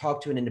you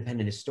talk to an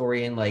independent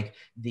historian, like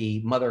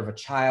the mother of a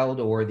child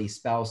or the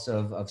spouse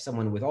of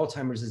someone with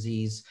Alzheimer's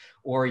disease,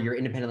 or you're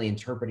independently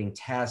interpreting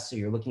tests, so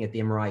you're looking at the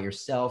MRI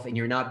yourself and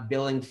you're not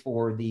billing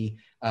for the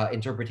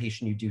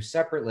interpretation you do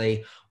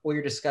separately, or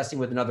you're discussing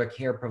with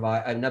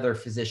another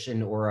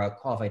physician or a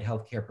qualified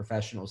healthcare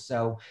professional.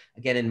 So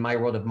again, in my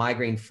world of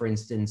migraine, for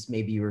instance,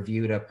 maybe you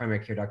reviewed a primary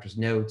care doctor's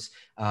notes,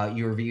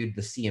 you reviewed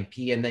the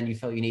CMP, and then you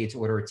felt you needed to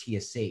order a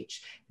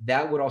TSH.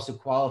 that would also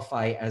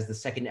qualify as the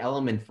second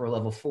element for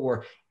level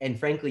 4. And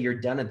frankly, you're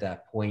done at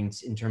that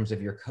point in terms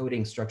of your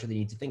coding structure that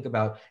you need to think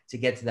about to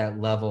get to that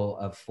level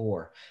of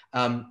 4.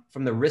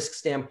 From the risk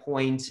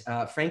standpoint,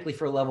 frankly,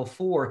 for level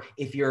 4,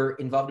 if you're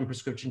involved in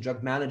prescription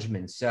drug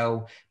management,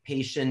 so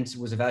patient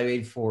was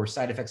evaluated for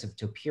side effects of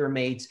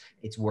topiramate,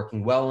 it's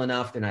working well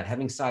enough, they're not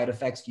having side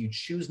effects, you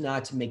choose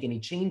not to make any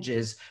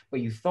changes, but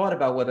you thought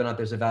about whether or not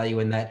there's a value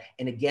in that.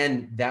 And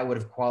again, that would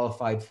have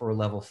qualified for a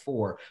level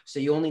 4. So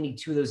you only need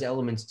 2 of those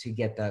elements to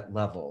get that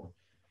level.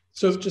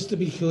 So just to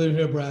be clear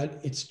here, Brad,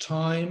 it's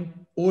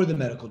time or the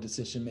medical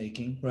decision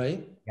making,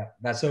 right? Yep,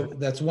 that's so correct.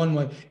 That's one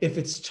way. If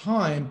it's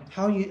time,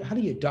 how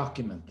do you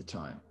document the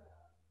time?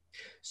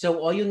 So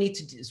all you need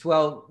to do is,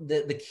 well,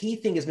 the key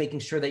thing is making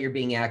sure that you're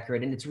being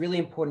accurate. And it's really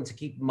important to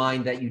keep in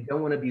mind that you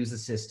don't want to abuse the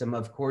system.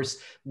 Of course,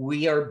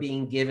 we are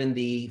being given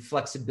the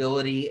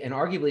flexibility and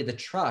arguably the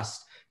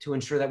trust to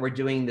ensure that we're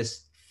doing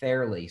this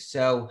fairly.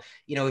 So,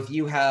 if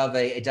you have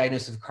a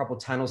diagnosis of carpal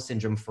tunnel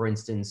syndrome, for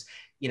instance,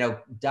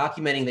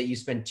 documenting that you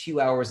spend 2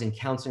 hours in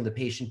counseling the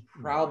patient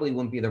probably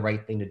wouldn't be the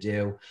right thing to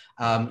do.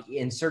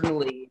 And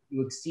certainly if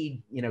you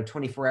exceed,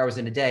 24 hours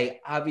in a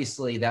day,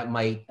 obviously that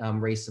might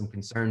raise some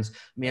concerns.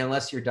 I mean,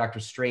 unless you're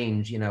Dr.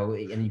 Strange,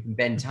 and you can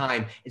bend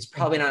time, it's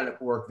probably not going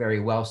to work very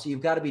well. So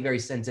you've got to be very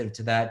sensitive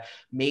to that.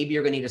 Maybe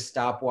you're going to need a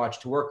stopwatch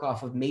to work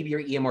off of. Maybe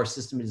your EMR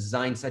system is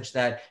designed such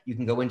that you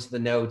can go into the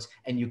notes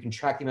and you can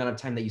track the amount of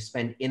time that you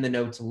spend in the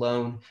notes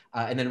alone,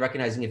 and then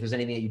recognizing if there's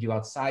anything that you do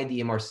outside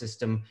the EMR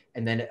system,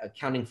 and then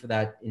accounting for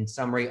that in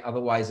summary,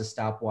 otherwise a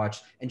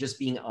stopwatch, and just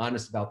being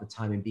honest about the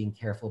time and being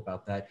careful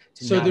about that.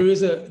 So there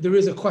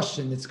is a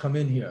question that's come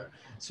in here.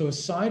 So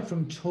aside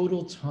from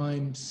total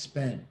time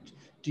spent,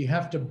 do you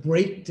have to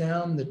break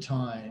down the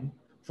time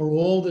for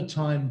all the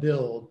time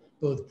billed,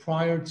 both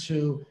prior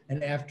to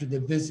and after the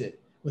visit,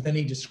 with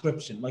any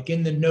description? Like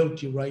in the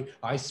note you write,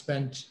 I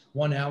spent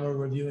 1 hour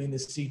reviewing the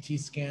CT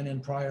scan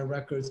and prior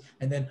records,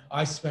 and then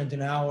I spent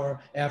an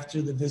hour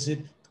after the visit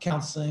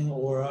counseling,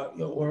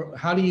 or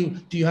how do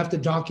you have to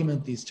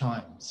document these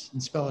times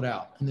and spell it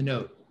out in the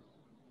note?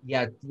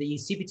 Yeah, the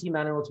CPT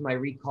manual, to my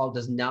recall,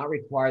 does not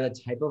require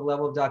that type of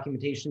level of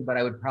documentation, but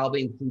I would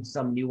probably include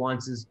some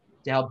nuances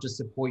to help just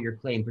support your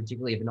claim,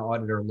 particularly if an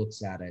auditor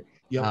looks at it.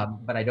 Yep.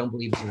 But I don't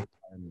believe it's a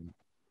requirement.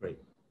 Great.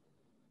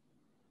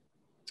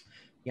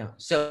 Yeah,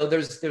 so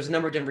there's a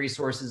number of different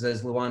resources,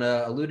 as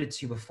Luana alluded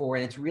to before,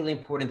 and it's really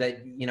important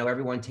that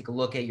everyone take a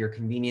look at your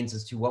convenience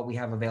as to what we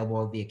have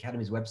available at the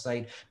Academy's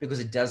website, because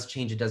it does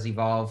change, it does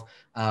evolve.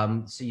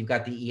 So you've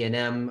got the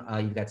E&M,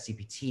 you've got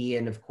CPT,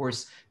 and of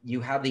course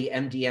you have the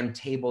MDM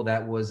table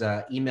that was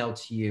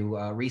emailed to you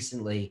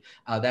recently.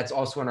 That's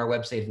also on our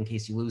website in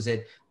case you lose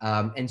it,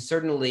 and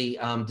certainly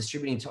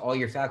distributing to all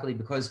your faculty,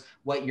 because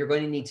what you're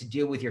going to need to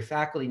do with your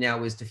faculty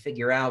now is to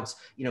figure out,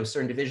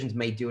 certain divisions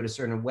may do it a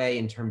certain way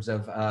in terms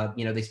of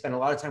they spend a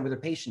lot of time with their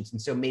patients.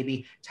 And so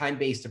maybe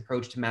time-based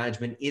approach to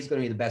management is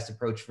going to be the best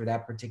approach for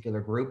that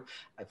particular group.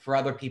 For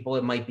other people,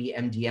 it might be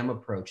MDM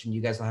approach, and you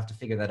guys will have to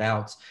figure that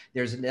out.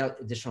 There's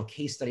additional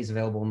case studies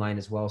available online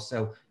as well.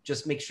 So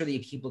just make sure that you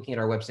keep looking at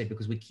our website,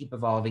 because we keep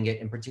evolving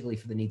it, and particularly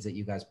for the needs that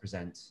you guys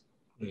present.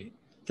 Great.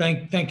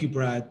 Thank you,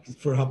 Brad,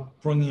 for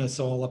bringing us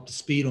all up to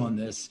speed on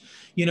this.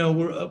 A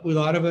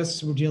lot of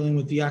us, we're dealing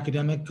with the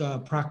academic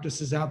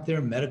practices out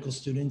there, medical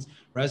students,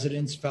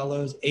 residents,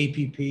 fellows,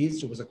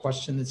 APPs. There was a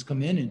question that's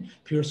come in, and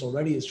Pierce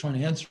already is trying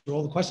to answer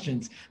all the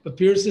questions. But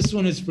Pierce, this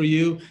one is for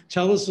you.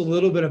 Tell us a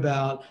little bit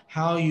about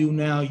how you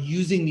now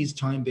using these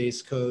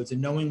time-based codes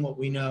and knowing what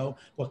we know,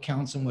 what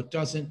counts and what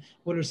doesn't.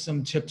 What are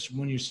some tips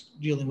when you're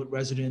dealing with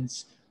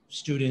residents,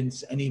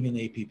 students, and even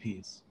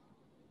APPs?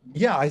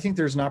 Yeah, I think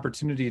there's an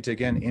opportunity to,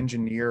 again,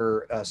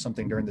 engineer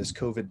something during this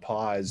COVID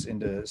pause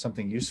into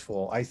something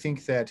useful. I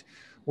think that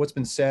what's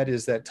been said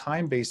is that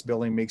time-based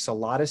billing makes a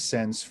lot of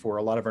sense for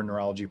a lot of our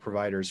neurology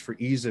providers for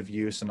ease of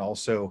use and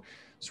also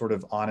sort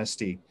of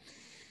honesty.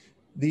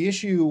 The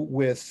issue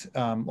with,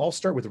 I'll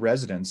start with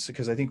residents,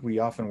 because I think we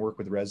often work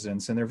with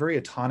residents and they're very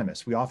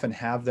autonomous. We often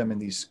have them in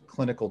these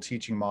clinical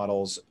teaching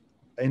models,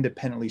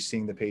 independently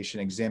seeing the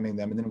patient, examining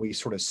them, and then we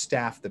sort of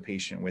staff the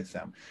patient with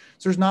them.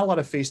 So there's not a lot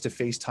of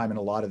face-to-face time in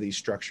a lot of these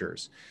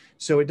structures.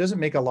 So it doesn't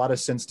make a lot of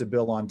sense to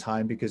bill on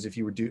time, because if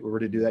you were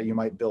to do that, you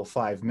might bill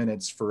 5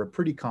 minutes for a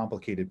pretty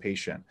complicated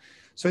patient.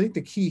 So I think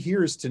the key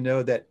here is to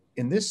know that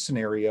in this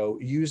scenario,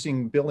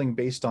 using billing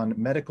based on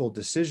medical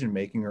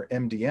decision-making, or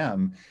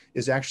MDM,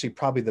 is actually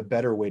probably the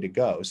better way to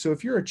go. So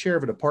if you're a chair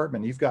of a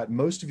department, you've got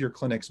most of your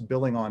clinics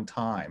billing on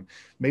time.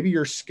 Maybe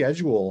your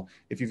schedule,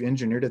 if you've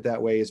engineered it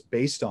that way, is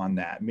based on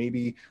that.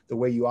 Maybe the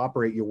way you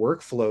operate your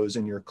workflows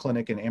in your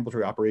clinic and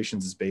ambulatory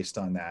operations is based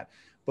on that.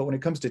 But when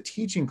it comes to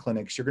teaching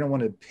clinics, you're going to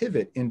want to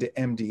pivot into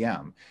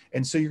MDM.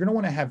 And so you're going to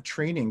want to have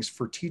trainings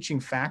for teaching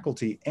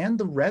faculty and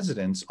the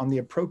residents on the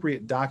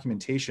appropriate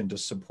documentation to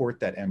support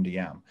that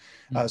MDM.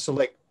 So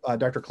like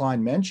Dr.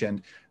 Klein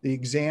mentioned, the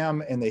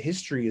exam and the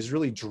history is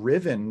really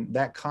driven,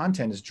 that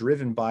content is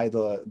driven by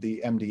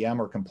the MDM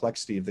or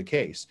complexity of the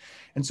case.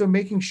 And so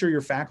making sure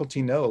your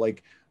faculty know,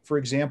 like, For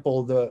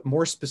example, the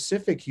more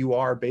specific you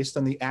are based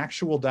on the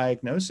actual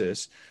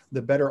diagnosis,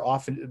 the better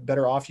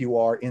off you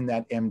are in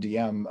that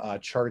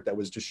MDM chart that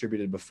was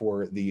distributed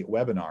before the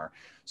webinar.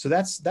 So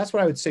that's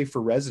what I would say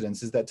for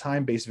residents, is that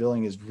time-based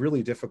billing is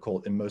really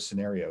difficult in most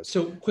scenarios.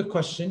 So quick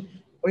question.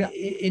 Oh, yeah.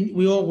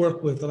 We all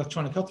work with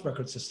electronic health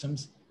record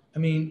systems. I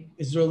mean,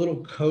 is there a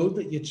little code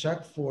that you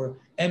check for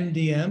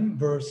MDM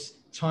versus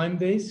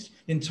time-based?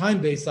 In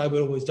time-based, I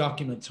would always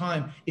document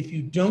time. If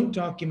you don't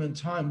document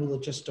time, will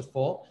it just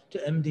default to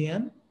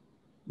MDM?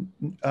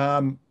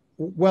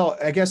 Well,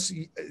 I guess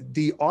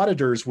the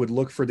auditors would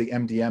look for the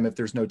MDM if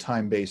there's no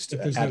time-based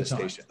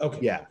attestation. No time.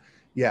 Okay. Yeah.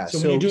 Yeah. So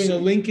when you're doing a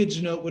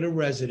linkage note with a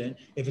resident,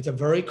 if it's a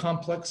very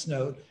complex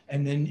note,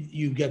 and then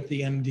you get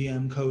the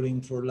MDM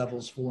coding for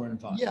levels 4 and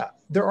 5. Yeah,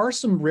 there are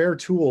some rare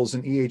tools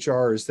in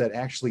EHRs that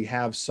actually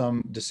have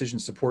some decision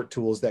support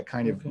tools that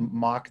kind of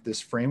mock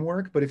this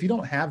framework. But if you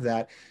don't have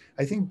that,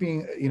 I think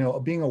being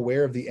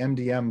aware of the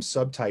MDM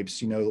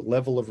subtypes,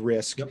 level of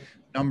risk,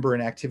 number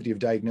and activity of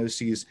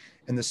diagnoses,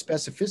 and the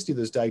specificity of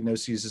those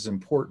diagnoses is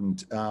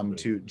important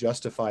to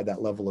justify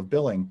that level of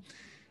billing.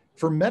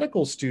 For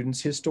medical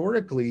students,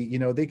 historically,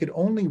 they could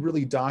only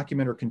really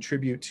document or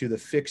contribute to the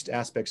fixed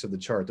aspects of the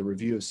chart, the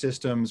review of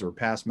systems or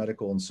past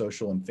medical and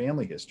social and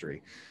family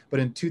history.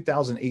 But in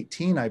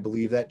 2018, I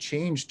believe that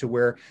changed to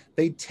where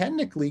they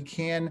technically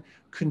can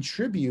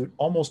contribute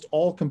almost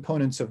all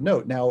components of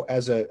note. Now,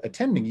 as a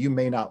attending, you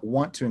may not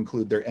want to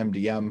include their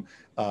MDM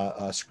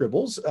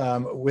scribbles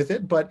with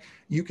it, but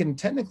you can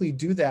technically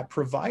do that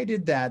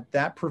provided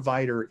that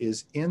provider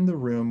is in the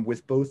room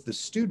with both the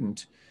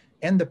student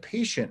and the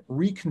patient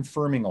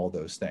reconfirming all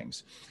those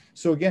things.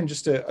 So again,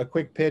 just a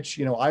quick pitch,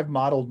 I've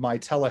modeled my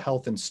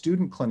telehealth and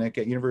student clinic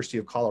at University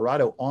of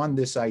Colorado on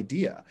this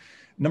idea.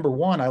 Number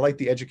one, I like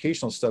the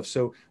educational stuff.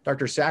 So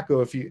Dr.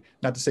 Sacco,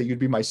 not to say you'd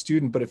be my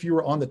student, but if you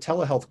were on the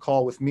telehealth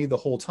call with me the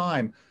whole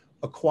time,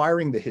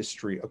 acquiring the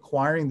history,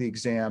 acquiring the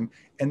exam,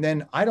 and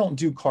then I don't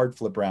do card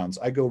flip rounds.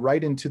 I go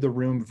right into the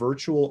room,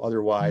 virtual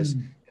otherwise,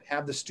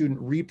 have the student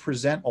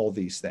represent all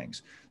these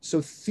things. So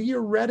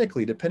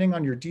theoretically, depending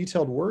on your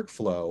detailed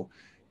workflow,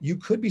 you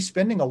could be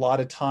spending a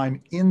lot of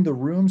time in the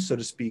room, so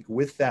to speak,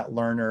 with that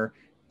learner,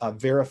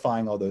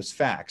 verifying all those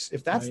facts.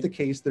 If that's the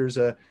case, there's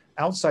a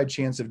outside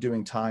chance of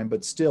doing time,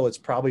 but still it's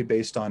probably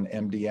based on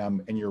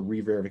MDM and your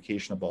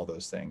re-verification of all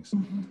those things.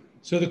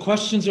 So the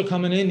questions are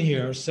coming in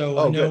here. So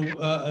I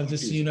know,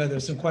 just so you know,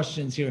 there's some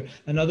questions here.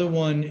 Another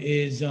one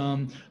is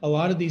a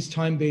lot of these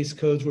time-based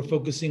codes, we're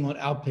focusing on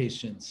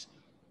outpatients.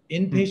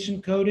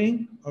 Inpatient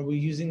coding, are we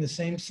using the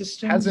same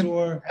systems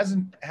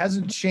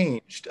hasn't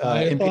changed?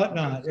 I thought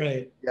not,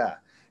 right? Yeah,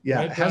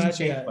 right, it hasn't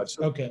changed much.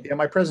 So, yeah,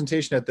 my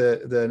presentation at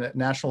the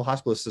National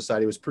Hospitalist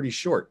Society was pretty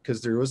short because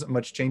there wasn't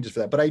much changes for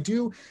that. But I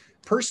do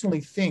personally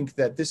think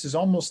that this is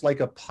almost like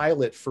a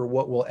pilot for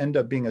what will end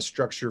up being a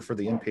structure for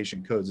the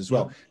inpatient codes as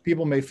well.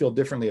 People may feel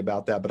differently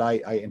about that, but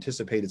I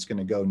anticipate it's going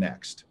to go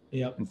next.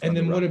 Yeah. And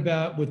then what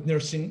about with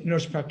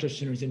nurse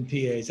practitioners and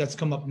PAs? That's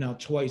come up now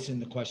twice in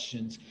the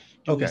questions.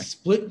 Do we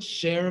split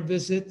share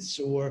visits,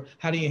 or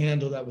how do you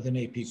handle that with an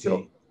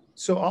APP?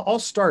 So I'll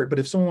start, but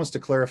if someone wants to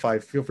clarify,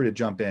 feel free to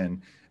jump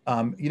in.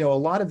 A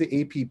lot of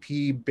the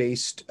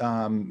APP-based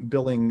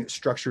billing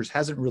structures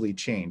hasn't really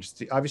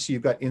changed. Obviously,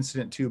 you've got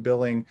incident to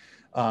billing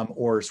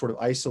or sort of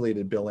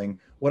isolated billing.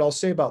 What I'll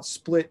say about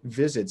split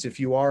visits, if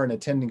you are an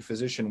attending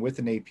physician with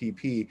an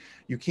APP,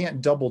 you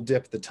can't double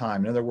dip the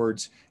time. In other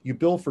words, you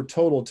bill for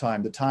total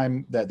time, the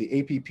time that the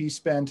APP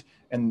spent,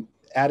 and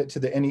add it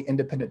to any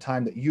independent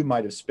time that you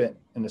might have spent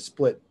in a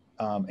split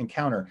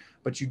encounter,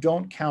 but you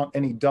don't count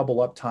any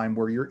double up time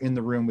where you're in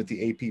the room with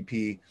the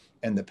APP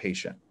and the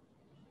patient.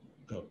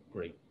 Oh,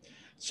 great.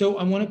 So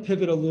I want to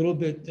pivot a little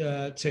bit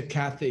to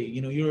Kathy.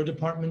 You're a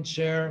department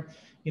chair.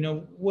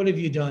 What have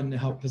you done to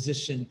help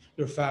position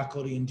your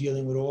faculty in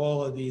dealing with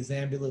all of these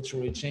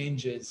ambulatory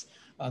changes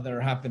that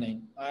are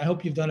happening? I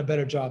hope you've done a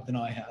better job than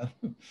I have.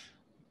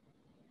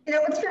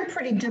 It's been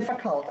pretty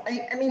difficult.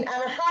 I mean,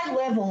 on a high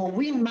level,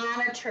 we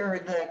monitor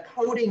the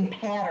coding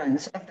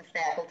patterns of the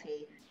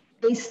faculty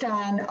based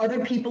on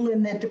other people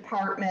in the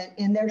department,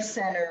 in their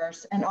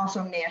centers, and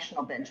also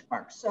national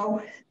benchmarks.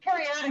 So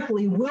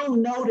periodically, we'll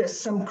notice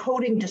some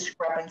coding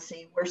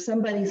discrepancy where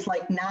somebody's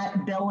like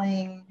not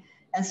billing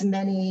as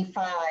many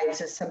fives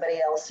as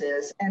somebody else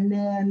is. And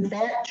then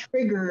that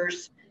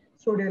triggers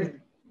sort of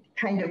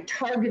kind of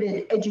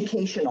targeted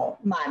educational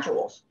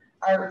modules.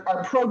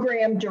 Our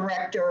program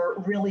director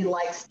really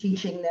likes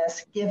teaching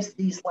this, gives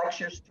these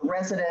lectures to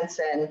residents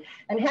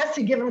and has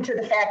to give them to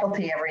the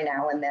faculty every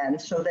now and then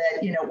so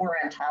that, we're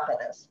on top of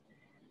this.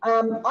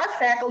 Our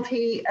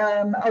faculty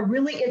are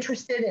really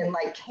interested in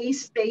like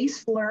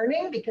case-based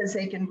learning because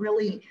they can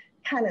really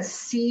kind of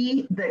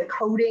see the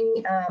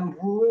coding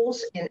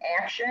rules in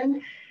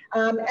action.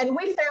 And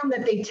we found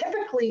that they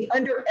typically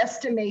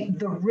underestimate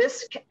the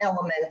risk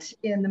element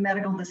in the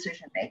medical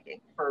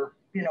decision-making for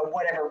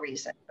whatever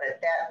reason, but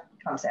that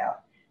comes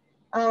out.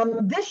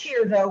 This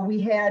year, though,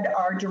 we had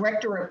our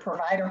director of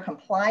provider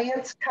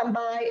compliance come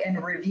by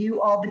and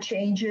review all the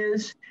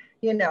changes.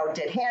 you know,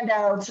 did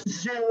handouts,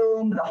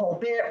 Zoom, the whole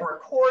bit,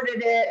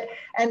 recorded it.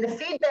 And the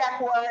feedback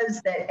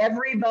was that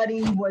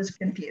everybody was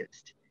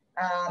confused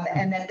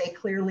and that they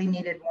clearly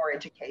needed more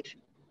education.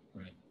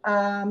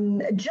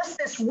 Right. Just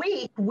this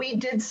week, we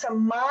did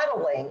some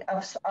modeling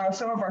of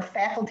some of our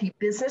faculty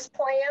business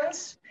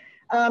plans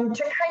to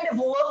kind of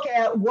look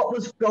at what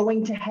was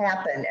going to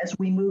happen as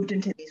we moved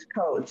into these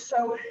codes.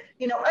 So,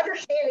 you know,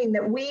 understanding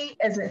that we,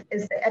 at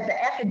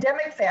the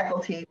academic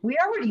faculty, we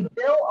already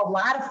bill a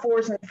lot of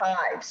 4s and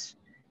 5s.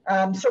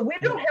 So we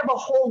don't have a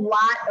whole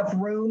lot of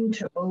room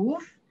to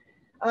move.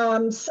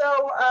 And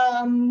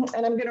I'm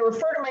going to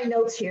refer to my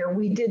notes here.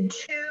 We did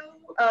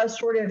 2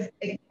 sort of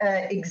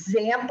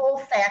example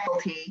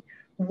faculty,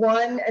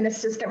 one an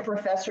assistant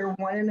professor,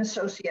 one an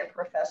associate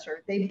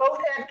professor. They both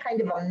had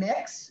kind of a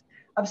mix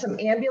of some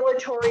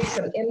ambulatory,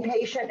 some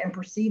inpatient and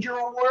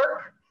procedural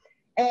work.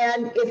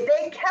 And if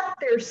they kept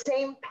their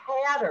same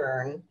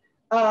pattern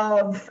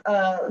of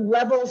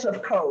levels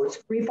of codes,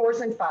 3,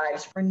 4s, and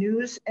 5s for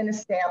news and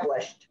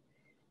established,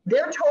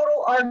 their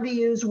total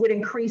RVUs would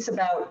increase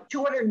about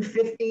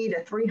 250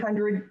 to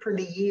 300 for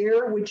the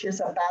year, which is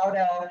about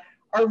a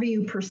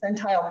RVU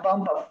percentile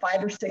bump of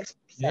 5 or 6%.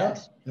 Yeah,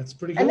 that's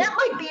pretty good. And that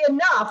might be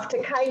enough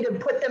to kind of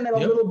put them in a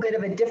little bit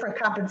of a different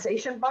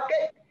compensation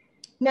bucket.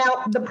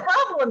 Now, the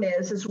problem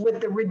is with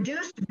the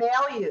reduced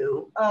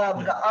value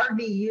of the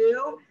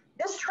RVU,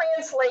 this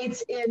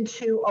translates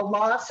into a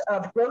loss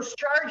of gross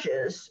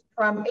charges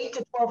from $8,000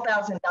 to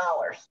 $12,000.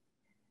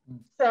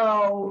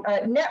 So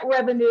net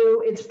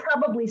revenue, it's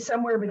probably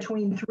somewhere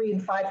between $3,000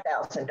 and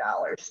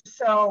 $5,000.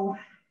 So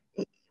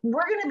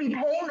we're going to be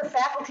paying the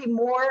faculty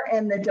more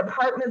and the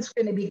department's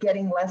going to be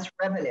getting less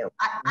revenue.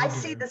 I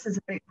see this as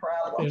a big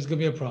problem. There's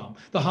going to be a problem.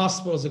 The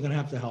hospitals are going to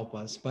have to help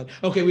us. But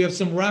okay, we have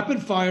some rapid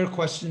fire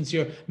questions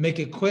here. Make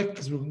it quick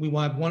because we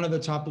have one other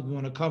topic we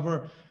want to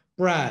cover.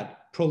 Brad,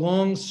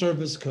 prolonged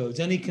service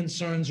codes. Any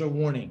concerns or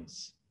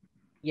warnings?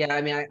 Yeah,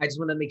 I mean, I just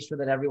want to make sure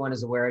that everyone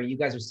is aware. You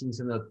guys are seeing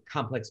some of the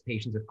complex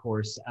patients, of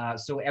course.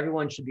 So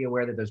everyone should be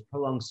aware that there's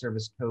prolonged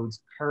service codes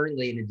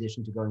currently in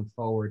addition to going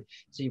forward.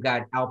 So you've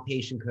got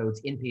outpatient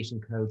codes,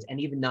 inpatient codes, and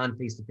even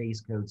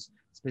non-face-to-face codes,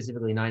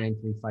 specifically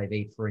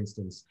 99358, for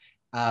instance.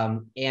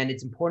 And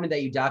it's important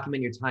that you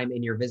document your time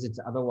in your visits.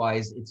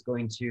 Otherwise, it's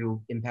going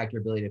to impact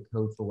your ability to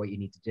code for what you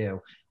need to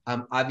do.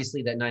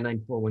 Obviously, that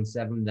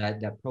 99417,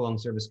 that prolonged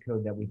service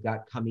code that we've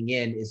got coming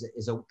in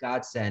is a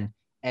godsend.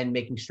 And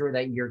making sure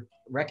that you're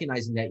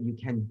recognizing that you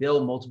can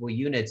bill multiple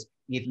units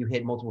if you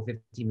hit multiple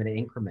 15-minute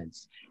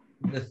increments.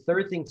 The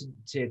third thing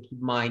to keep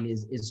in mind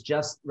is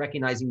just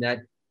recognizing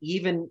that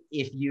even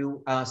if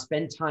you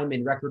spend time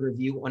in record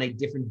review on a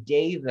different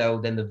day, though,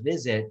 than the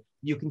visit,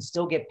 you can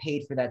still get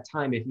paid for that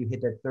time if you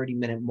hit that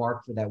 30-minute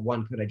mark for that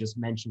one code I just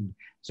mentioned.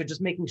 So just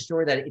making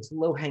sure that it's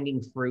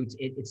low-hanging fruit.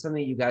 It's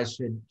something you guys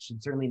should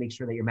certainly make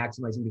sure that you're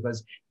maximizing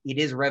because it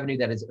is revenue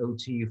that is owed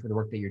to you for the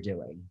work that you're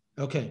doing.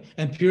 Okay,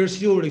 and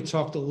Pierce, you already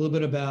talked a little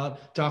bit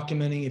about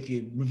documenting if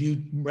you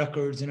reviewed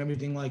records and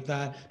everything like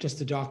that, just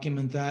to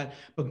document that.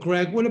 But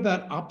Greg, what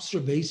about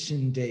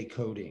observation day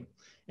coding?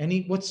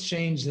 What's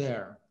changed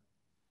there?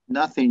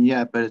 Nothing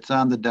yet, but it's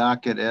on the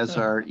docket as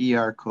our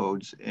ER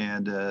codes.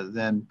 And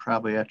then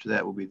probably after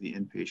that will be the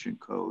inpatient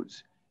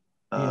codes.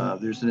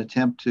 There's an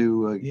attempt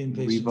to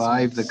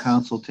revive the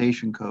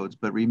consultation codes.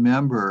 But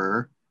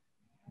remember,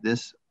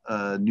 this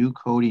new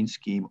coding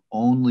scheme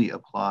only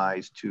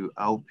applies to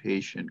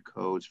outpatient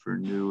codes for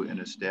new and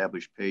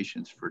established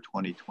patients for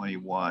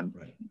 2021.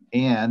 Right.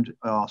 And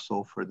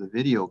also for the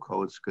video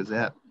codes, because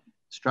that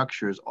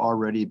structure has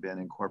already been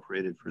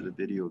incorporated for the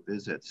video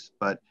visits.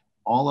 But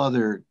all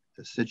other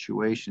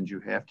situations, you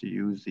have to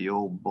use the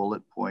old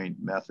bullet point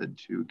method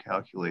to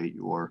calculate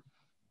your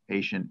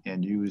patient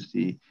and use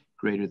the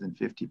greater than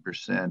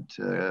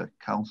 50%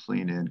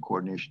 counseling and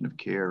coordination of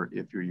care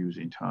if you're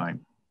using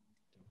time.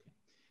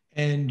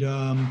 And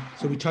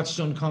so we touched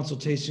on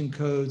consultation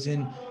codes.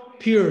 And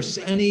Pierce,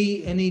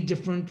 any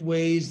different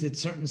ways that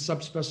certain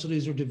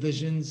subspecialties or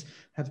divisions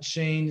have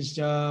changed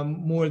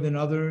more than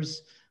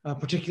others,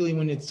 particularly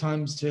when it's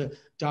times to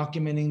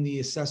documenting the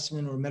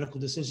assessment or medical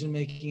decision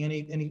making?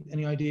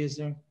 Any ideas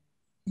there?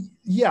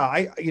 Yeah,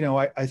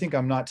 I think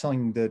I'm not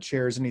telling the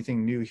chairs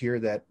anything new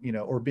here that,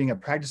 or being a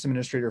practice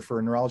administrator for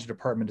a neurology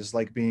department is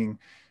like being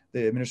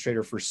the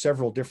administrator for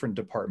several different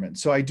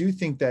departments. So I do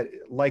think that,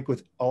 like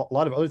with a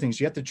lot of other things,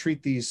 you have to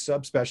treat these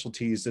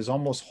subspecialties as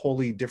almost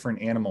wholly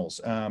different animals.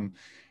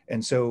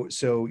 And so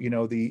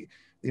the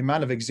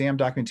amount of exam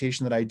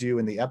documentation that I do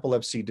in the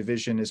epilepsy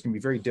division is going to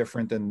be very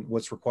different than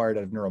what's required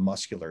out of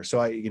neuromuscular. So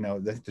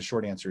the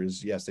short answer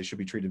is yes, they should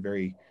be treated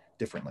very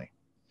differently.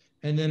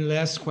 And then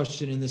last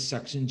question in this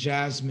section,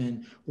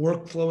 Jasmine,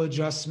 workflow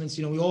adjustments.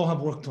 We all have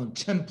worked on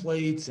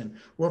templates and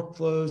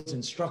workflows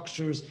and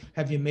structures.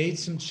 Have you made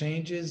some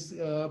changes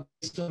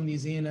based on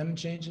these E&M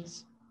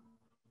changes?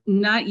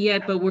 Not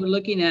yet, but we're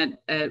looking at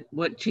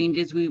what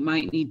changes we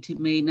might need to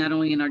make, not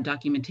only in our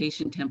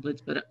documentation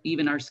templates, but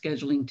even our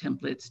scheduling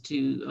templates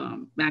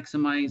to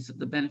maximize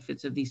the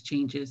benefits of these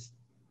changes.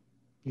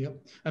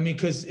 Yep. I mean,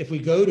 because if we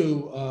go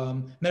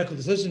to medical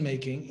decision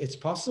making, it's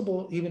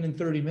possible even in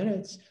 30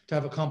 minutes to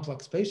have a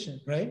complex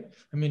patient, right?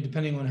 I mean,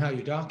 depending on how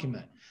you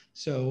document.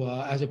 So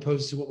as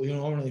opposed to what we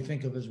normally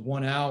think of as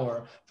 1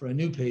 hour for a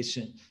new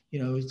patient,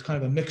 it's kind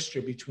of a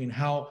mixture between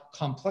how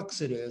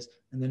complex it is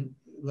and then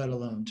let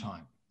alone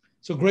time.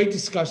 So great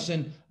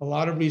discussion, a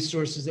lot of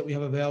resources that we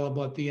have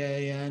available at the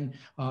AAN.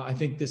 I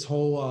think this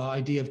whole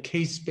idea of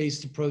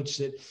case-based approach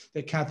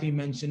that Kathy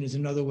mentioned is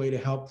another way to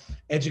help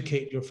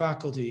educate your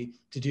faculty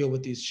to deal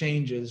with these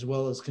changes, as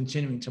well as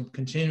continuing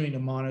to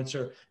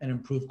monitor and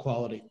improve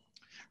quality.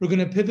 We're going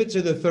to pivot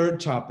to the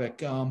third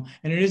topic, and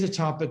it is a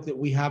topic that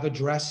we have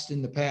addressed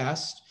in the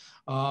past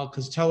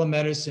because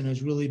telemedicine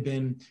has really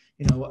been,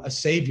 a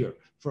savior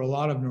for a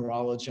lot of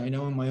neurology. I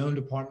know in my own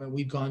department,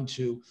 we've gone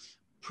to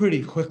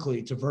pretty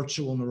quickly to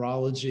virtual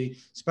neurology,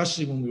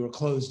 especially when we were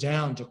closed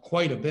down to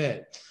quite a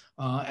bit.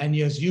 And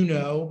as you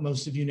know,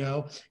 most of you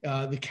know,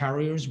 the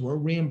carriers were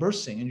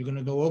reimbursing, and you're going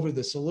to go over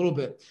this a little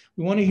bit.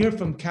 We want to hear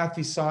from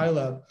Kathy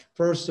Sila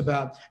first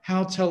about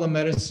how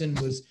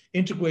telemedicine was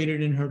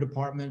integrated in her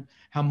department,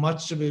 how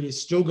much of it is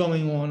still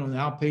going on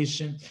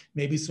outpatient,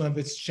 maybe some of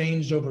it's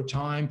changed over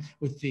time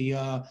with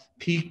the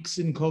peaks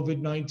in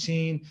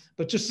COVID-19,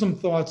 but just some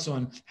thoughts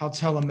on how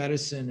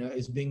telemedicine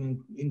is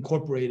being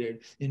incorporated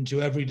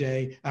into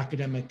everyday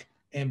academic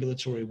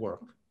ambulatory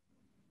work.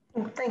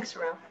 Thanks,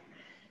 Ralph.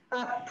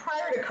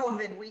 Prior to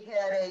COVID, we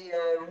had a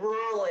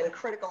rural and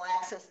critical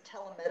access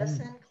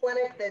telemedicine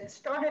clinic that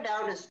started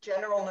out as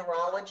general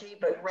neurology,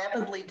 but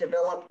rapidly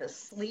developed a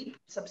sleep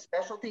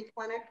subspecialty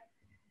clinic.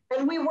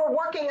 And we were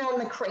working on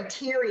the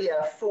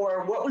criteria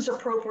for what was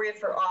appropriate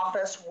for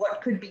office,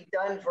 what could be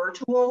done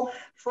virtual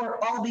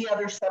for all the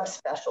other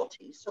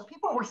subspecialties. So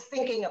people were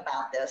thinking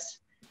about this.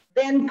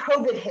 Then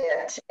COVID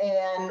hit,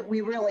 and we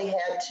really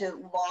had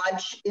to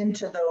launch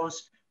into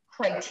those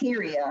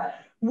criteria,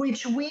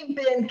 which we've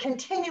been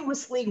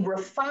continuously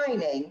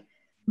refining,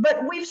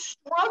 but we've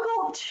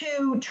struggled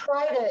to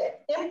try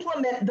to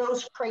implement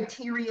those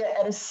criteria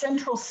at a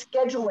central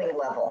scheduling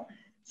level.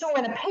 So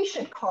when a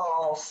patient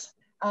calls,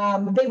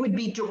 they would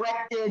be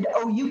directed,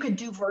 oh, you could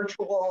do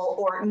virtual,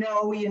 or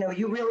no,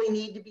 you really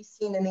need to be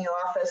seen in the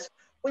office,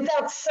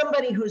 without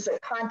somebody who's a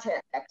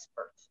content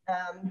expert.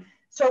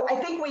 So I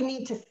think we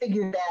need to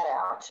figure that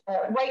out.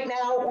 Right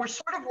now, we're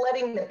sort of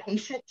letting the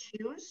patient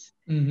choose.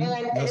 And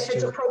if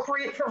it's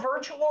appropriate for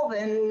virtual,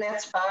 then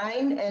that's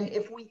fine. And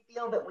if we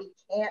feel that we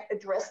can't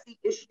address the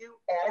issue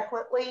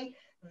adequately,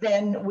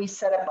 then we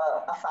set up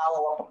a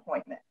follow-up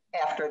appointment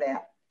after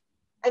that.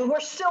 And we're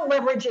still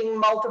leveraging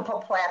multiple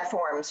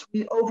platforms.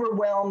 We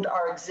overwhelmed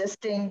our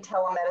existing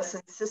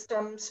telemedicine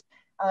systems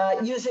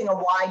using a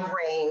wide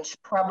range,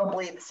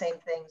 probably the same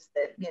things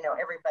that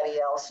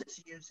everybody else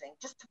is using,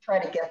 just to try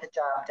to get the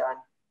job done.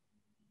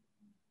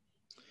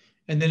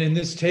 And then in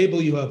this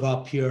table you have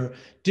up here,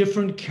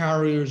 different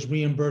carriers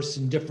reimburse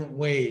in different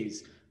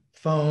ways.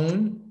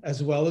 Phone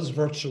as well as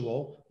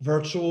virtual.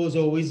 Virtual is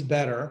always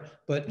better,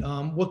 but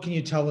what can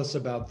you tell us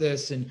about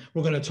this? And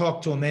we're going to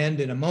talk to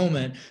Amanda in a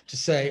moment to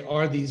say,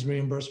 are these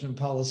reimbursement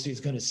policies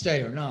going to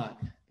stay or not?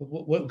 But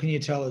what can you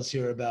tell us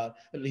here about,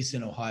 at least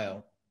in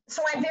Ohio?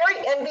 So I'm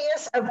very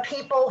envious of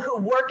people who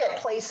work at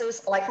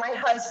places like my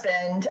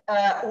husband,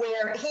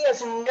 where he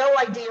has no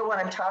idea what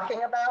I'm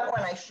talking about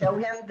when I show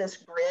him this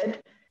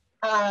grid,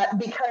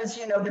 because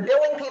the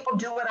billing people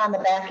do it on the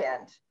back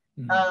end,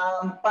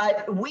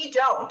 but we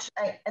don't.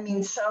 I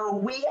mean,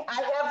 so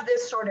I have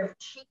this sort of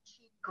cheat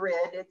sheet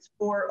grid. It's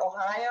for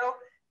Ohio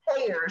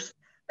payers,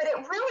 but it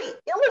really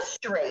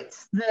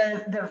illustrates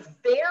the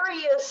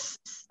various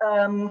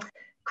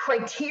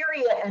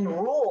criteria and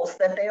rules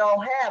that they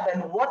all have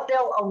and what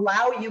they'll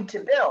allow you to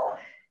bill.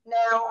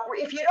 Now,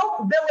 if you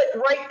don't bill it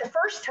right the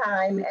first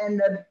time and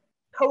the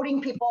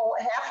coding people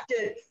have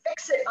to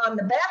fix it on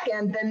the back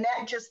end, then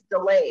that just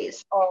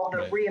delays all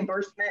the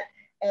reimbursement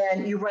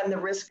and you run the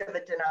risk of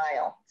a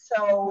denial.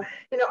 So,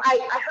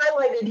 I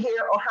highlighted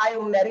here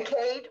Ohio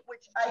Medicaid,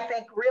 which I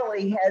think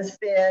really has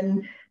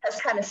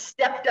kind of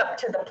stepped up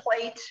to the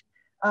plate.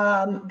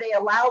 They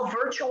allow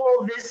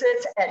virtual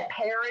visits at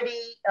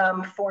parity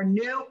for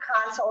new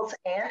consults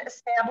and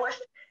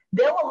established.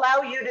 They'll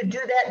allow you to do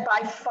that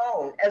by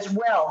phone as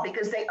well,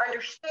 because they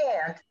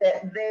understand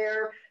that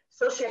their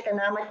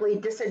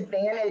socioeconomically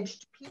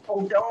disadvantaged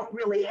people don't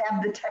really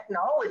have the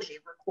technology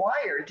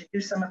required to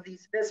do some of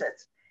these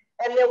visits.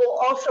 And they will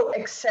also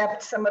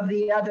accept some of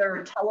the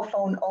other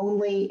telephone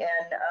only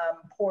and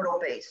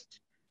portal-based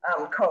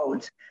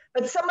codes.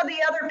 But some of the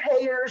other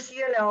payers,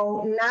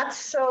 not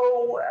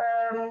so,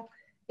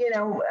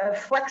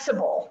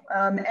 flexible.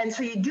 And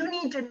so you do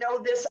need to know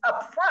this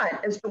up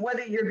front as to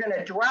whether you're going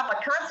to drop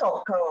a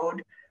consult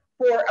code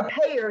for a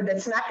payer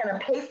that's not going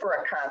to pay for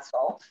a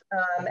consult.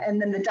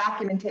 And then the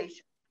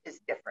documentation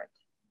is different.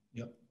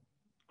 Yep.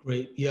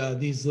 Great. Yeah,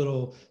 these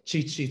little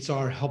cheat sheets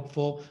are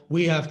helpful.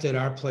 We have to, at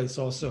our place,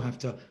 also have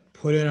to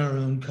put in our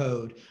own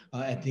code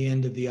at the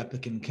end of the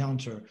Epic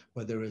encounter,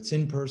 whether it's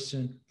in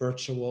person,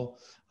 virtual,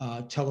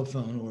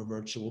 telephone, or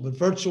virtual. But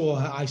virtual,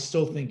 I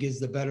still think, is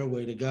the better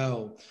way to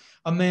go.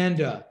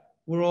 Amanda,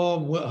 we're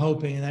all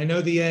hoping, and I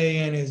know the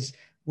AAN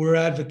we're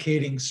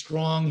advocating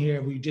strong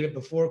here. We did it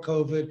before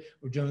COVID.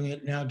 We're doing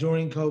it now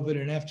during COVID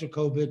and after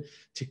COVID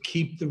to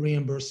keep the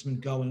reimbursement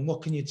going.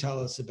 What can you tell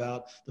us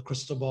about the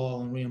crystal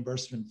ball and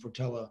reimbursement for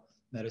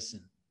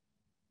telemedicine?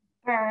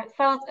 Sure.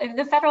 So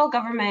the federal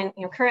government,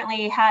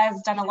 currently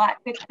has done a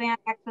lot to expand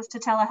access to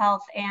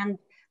telehealth, and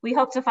we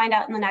hope to find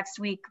out in the next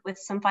week with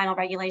some final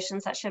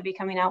regulations that should be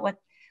coming out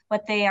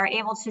what they are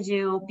able to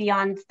do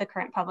beyond the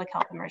current public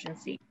health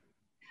emergency.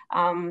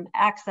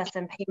 Access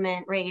and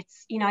payment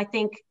rates. I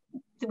think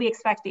we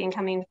expect the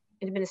incoming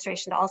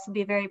administration to also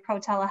be very pro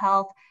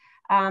telehealth.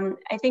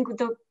 I think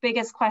the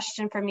biggest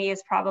question for me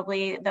is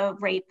probably the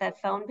rate that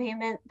phone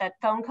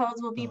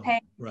codes will be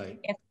paid. Right.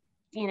 If,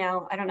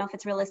 I don't know if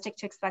it's realistic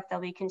to expect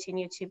they'll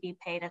continue to be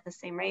paid at the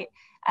same rate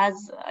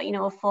as,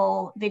 a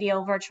full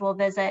video virtual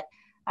visit.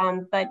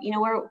 But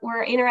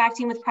we're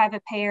interacting with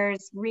private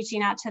payers,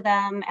 reaching out to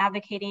them,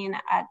 advocating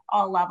at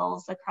all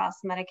levels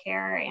across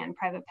Medicare and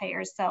private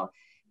payers. So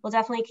we'll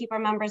definitely keep our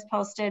members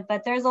posted.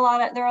 But there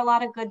are a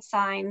lot of good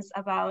signs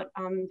about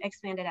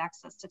expanded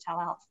access to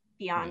telehealth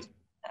beyond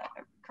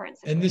the current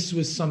situation. And this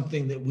was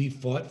something that we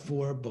fought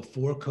for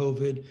before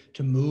COVID,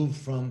 to move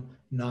from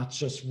not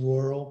just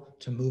rural,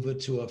 to move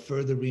it to a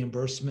further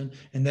reimbursement.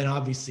 And then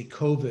obviously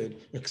COVID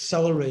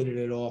accelerated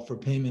it all for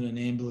payment and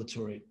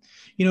ambulatory.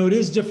 It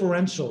is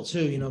differential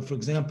too. For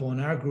example,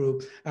 in our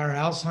group, our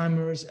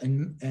Alzheimer's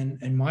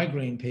and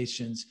migraine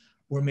patients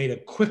were made a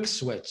quick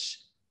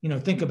switch.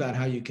 Think about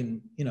how you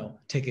can,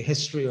 take a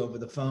history over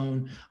the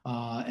phone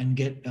and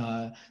get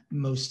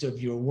most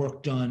of your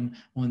work done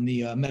on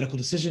the medical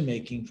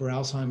decision-making for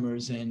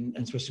Alzheimer's, and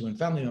especially when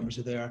family members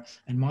are there,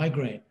 and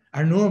migraine.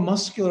 Our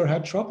neuromuscular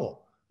had trouble.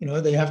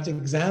 They have to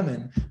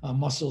examine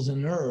muscles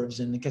and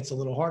nerves, and it gets a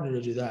little harder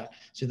to do that.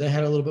 So they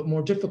had a little bit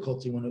more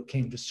difficulty when it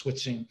came to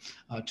switching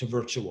to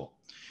virtual.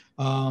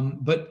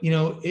 But,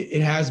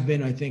 it has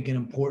been, I think, an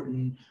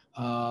important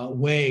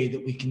way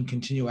that we can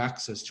continue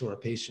access to our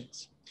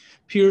patients.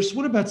 Pierce,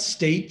 what about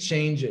state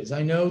changes?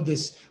 I know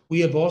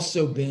we have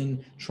also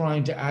been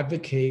trying to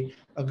advocate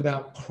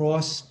about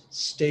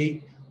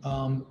cross-state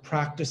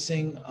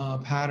practicing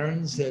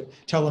patterns that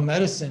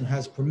telemedicine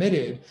has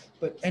permitted,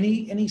 but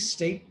any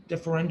state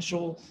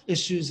differential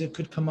issues that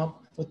could come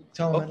up with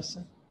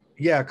telemedicine?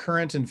 Yeah,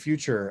 current and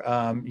future.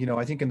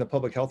 I think in the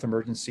public health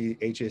emergency,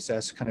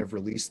 HHS kind of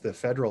released the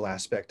federal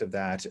aspect of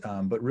that,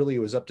 but really it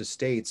was up to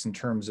states in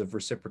terms of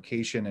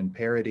reciprocation and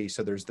parity.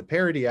 So there's the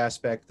parity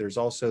aspect. There's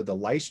also the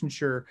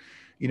licensure,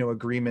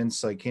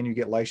 agreements, like can you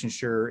get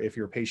licensure if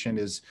your patient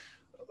is,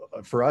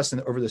 for us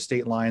and over the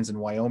state lines in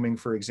Wyoming,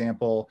 for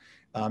example,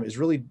 is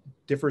really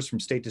differs from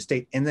state to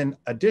state. And then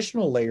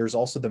additional layers,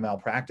 also the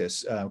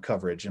malpractice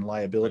coverage and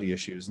liability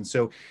issues. And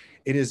so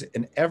it is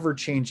an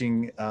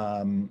ever-changing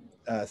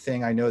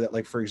thing. I know that,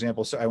 like, for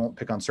example, so I won't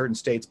pick on certain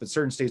states, but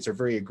certain states are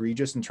very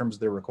egregious in terms of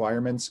their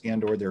requirements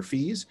and or their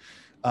fees.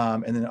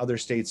 And then other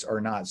states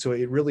are not. So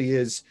it really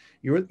is,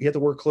 you have to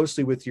work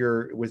closely with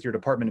your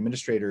department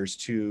administrators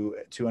to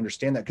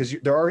understand that, because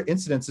there are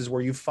incidences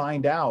where you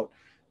find out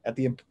at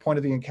the point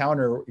of the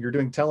encounter, you're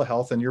doing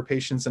telehealth and your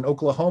patient's in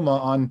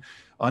Oklahoma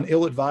on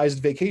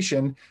ill-advised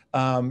vacation,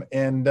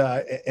 and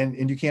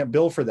you can't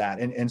bill for that.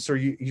 And so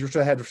you just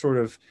had to sort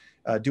of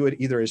do it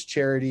either as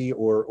charity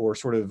or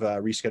sort of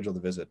reschedule the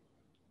visit.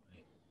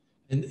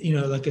 And,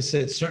 like I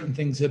said, certain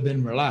things have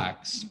been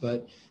relaxed,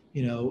 but,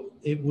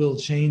 it will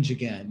change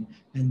again.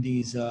 And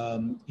these,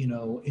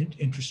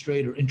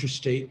 interest-rate or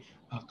interstate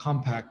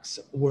compacts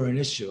were an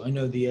issue. I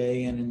know the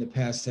AAN in the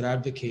past had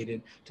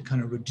advocated to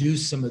kind of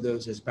reduce some of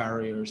those as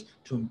barriers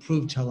to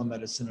improve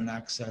telemedicine and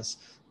access,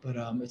 but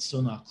it's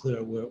still not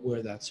clear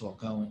where that's all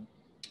going.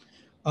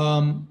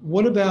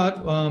 What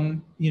about,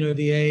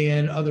 the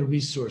AAN other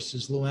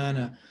resources?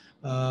 Luana,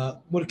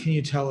 what can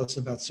you tell us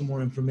about some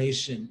more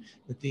information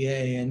that the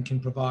AAN can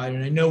provide?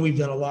 And I know we've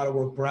done a lot of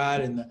work. Brad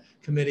and the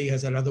committee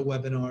has had other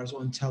webinars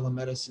on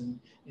telemedicine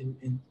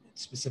in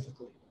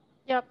specifically.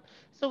 Yep.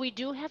 So we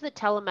do have the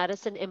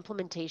telemedicine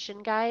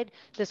implementation guide.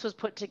 This was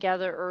put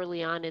together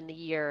early on in the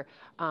year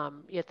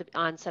at the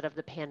onset of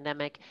the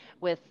pandemic,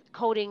 with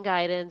coding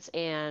guidance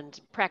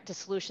and practice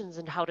solutions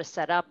and how to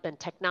set up and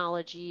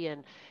technology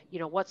and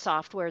what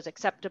software is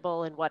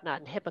acceptable and whatnot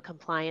and HIPAA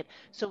compliant.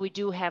 So we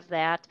do have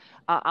that.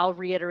 I'll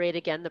reiterate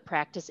again the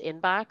practice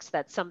inbox.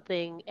 That's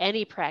something,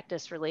 any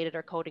practice related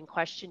or coding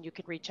question, you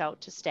can reach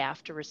out to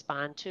staff to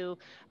respond to.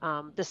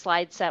 The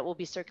slide set will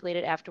be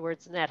circulated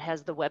afterwards, and that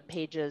has the web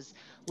pages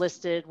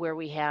listed where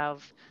we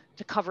have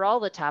to cover all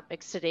the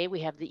topics. Today we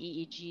have the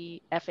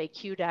EEG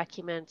FAQ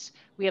document.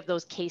 We have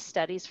those case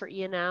studies for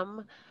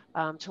E&M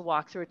to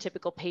walk through a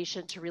typical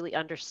patient to really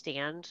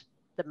understand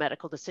the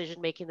medical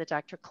decision making that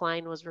Dr.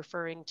 Klein was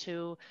referring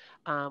to.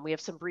 We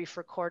have some brief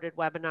recorded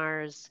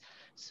webinars.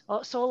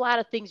 So a lot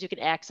of things you can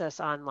access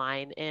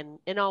online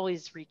and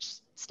always reach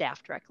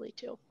staff directly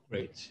too.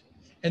 Great.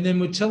 And then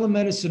with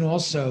telemedicine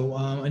also,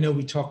 I know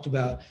we talked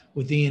about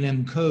with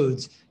E&M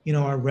codes,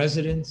 our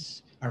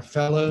residents, our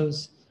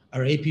fellows,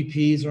 our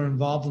APPs are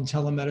involved in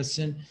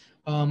telemedicine.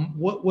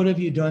 What have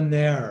you done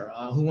there?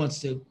 Who wants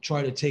to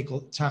try to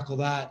tackle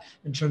that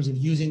in terms of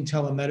using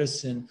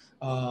telemedicine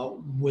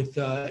with,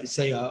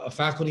 say, a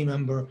faculty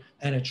member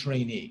and a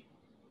trainee?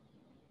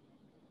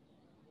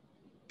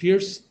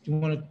 Pierce, do you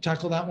want to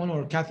tackle that one,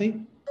 or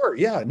Kathy? Sure.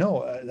 Yeah,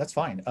 no, that's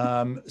fine.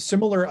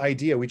 Similar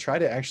idea. We try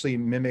to actually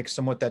mimic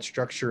somewhat that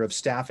structure of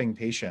staffing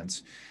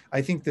patients.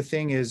 I think the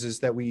thing is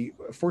that we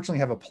fortunately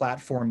have a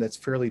platform that's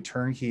fairly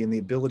turnkey and the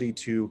ability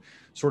to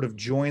sort of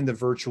join the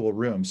virtual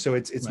room. So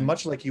it's Right.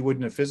 much like you would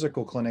in a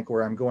physical clinic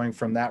where I'm going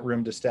from that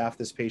room to staff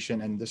this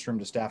patient and this room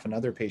to staff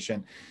another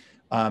patient.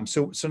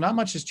 So not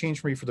much has changed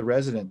for me for the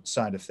resident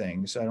side of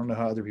things. I don't know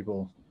how other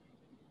people.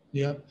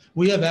 Yeah,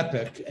 we have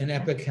Epic, and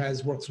Epic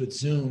works with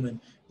Zoom, and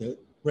the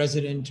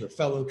resident or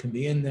fellow can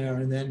be in there,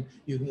 and then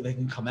they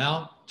can come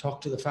out, talk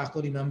to the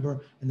faculty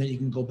member, and then you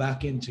can go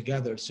back in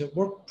together. So it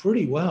worked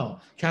pretty well.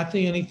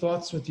 Kathy, any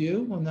thoughts with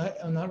you on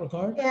that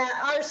regard? Yeah,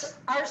 ours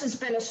has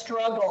been a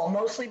struggle,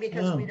 mostly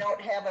because we don't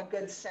have a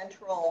good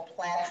central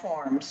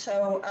platform.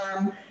 So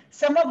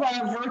some of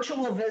our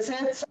virtual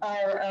visits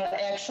are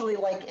actually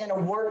like in a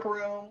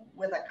workroom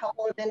with a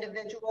couple of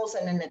individuals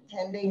and an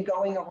attending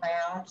going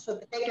around, so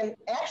that they can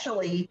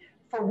actually,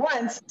 for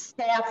once,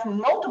 staff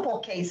multiple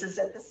cases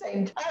at the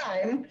same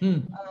time,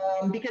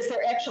 because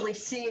they're actually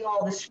seeing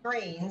all the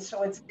screens.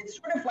 So it's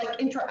sort of like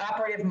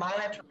intraoperative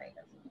monitoring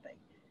or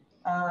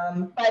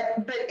something.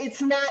 But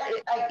it's not,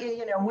 our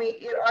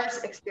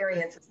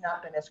experience has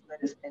not been as good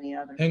as any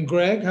others. And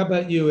Greg, how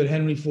about you at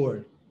Henry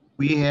Ford?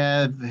 We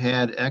have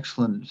had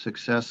excellent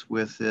success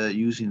with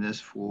using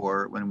this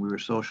for when we were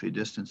socially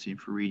distancing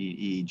for reading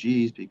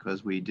EEGs,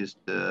 because we just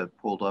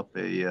pulled up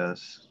a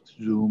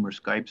Zoom or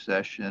Skype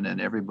session and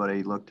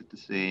everybody looked at the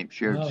same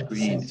shared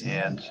screen.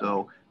 And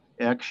so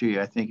actually,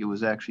 I think it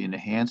was actually an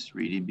enhanced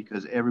reading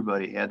because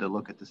everybody had to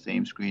look at the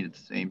same screen at the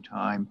same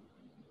time.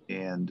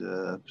 And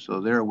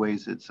so there are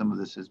ways that some of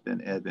this has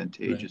been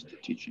advantageous to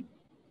teaching.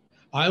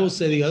 I will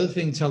say the other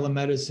thing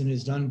telemedicine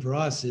has done for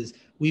us is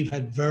we've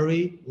had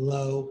very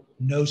low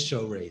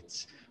no-show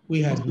rates.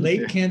 We had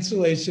late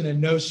cancellation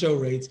and no-show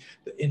rates.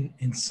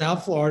 In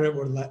South Florida,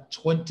 we're at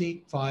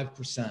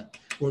 25%,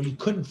 where you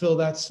couldn't fill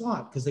that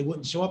slot because they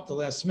wouldn't show up the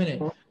last minute.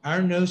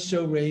 Our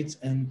no-show rates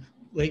and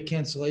late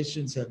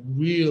cancellations have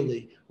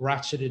really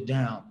ratcheted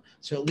down.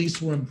 So at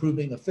least we're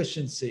improving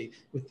efficiency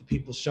with the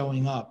people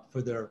showing up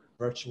for their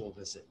virtual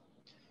visit.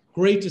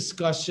 Great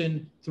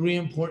discussion, 3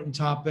 important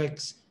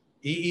topics.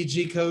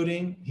 EEG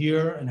coding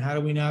here and how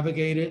do we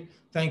navigate it?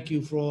 Thank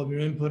you for all of your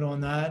input on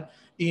that.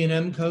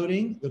 E&M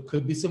coding, there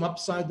could be some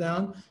upside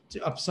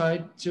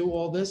to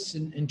all this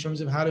in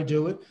terms of how to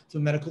do it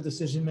through medical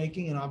decision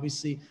making and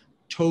obviously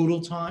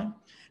total time.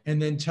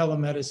 And then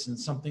telemedicine,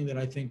 something that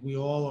I think we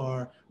all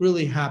are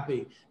really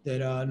happy that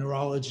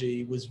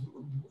neurology was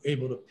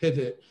able to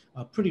pivot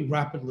pretty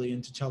rapidly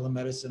into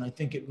telemedicine. I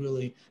think it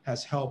really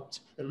has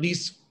helped at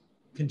least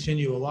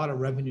continue a lot of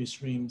revenue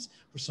streams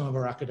for some of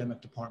our academic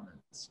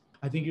departments.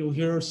 I think you'll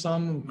hear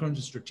some in terms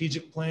of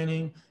strategic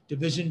planning,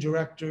 division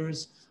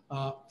directors,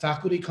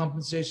 faculty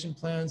compensation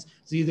plans.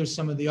 These are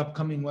some of the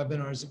upcoming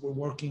webinars that we're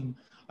working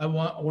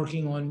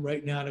on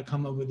right now to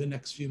come over the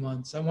next few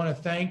months. I want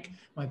to thank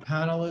my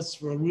panelists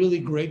for a really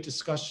great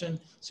discussion,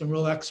 some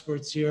real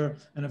experts here,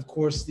 and of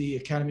course the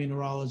Academy of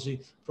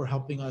Neurology for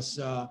helping us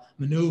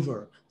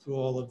maneuver through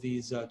all of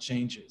these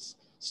changes.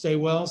 Stay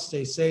well,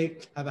 stay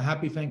safe, have a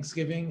happy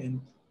Thanksgiving,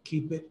 and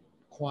keep it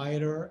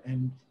quieter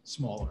and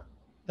smaller.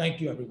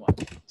 Thank you, everyone.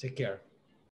 Take care.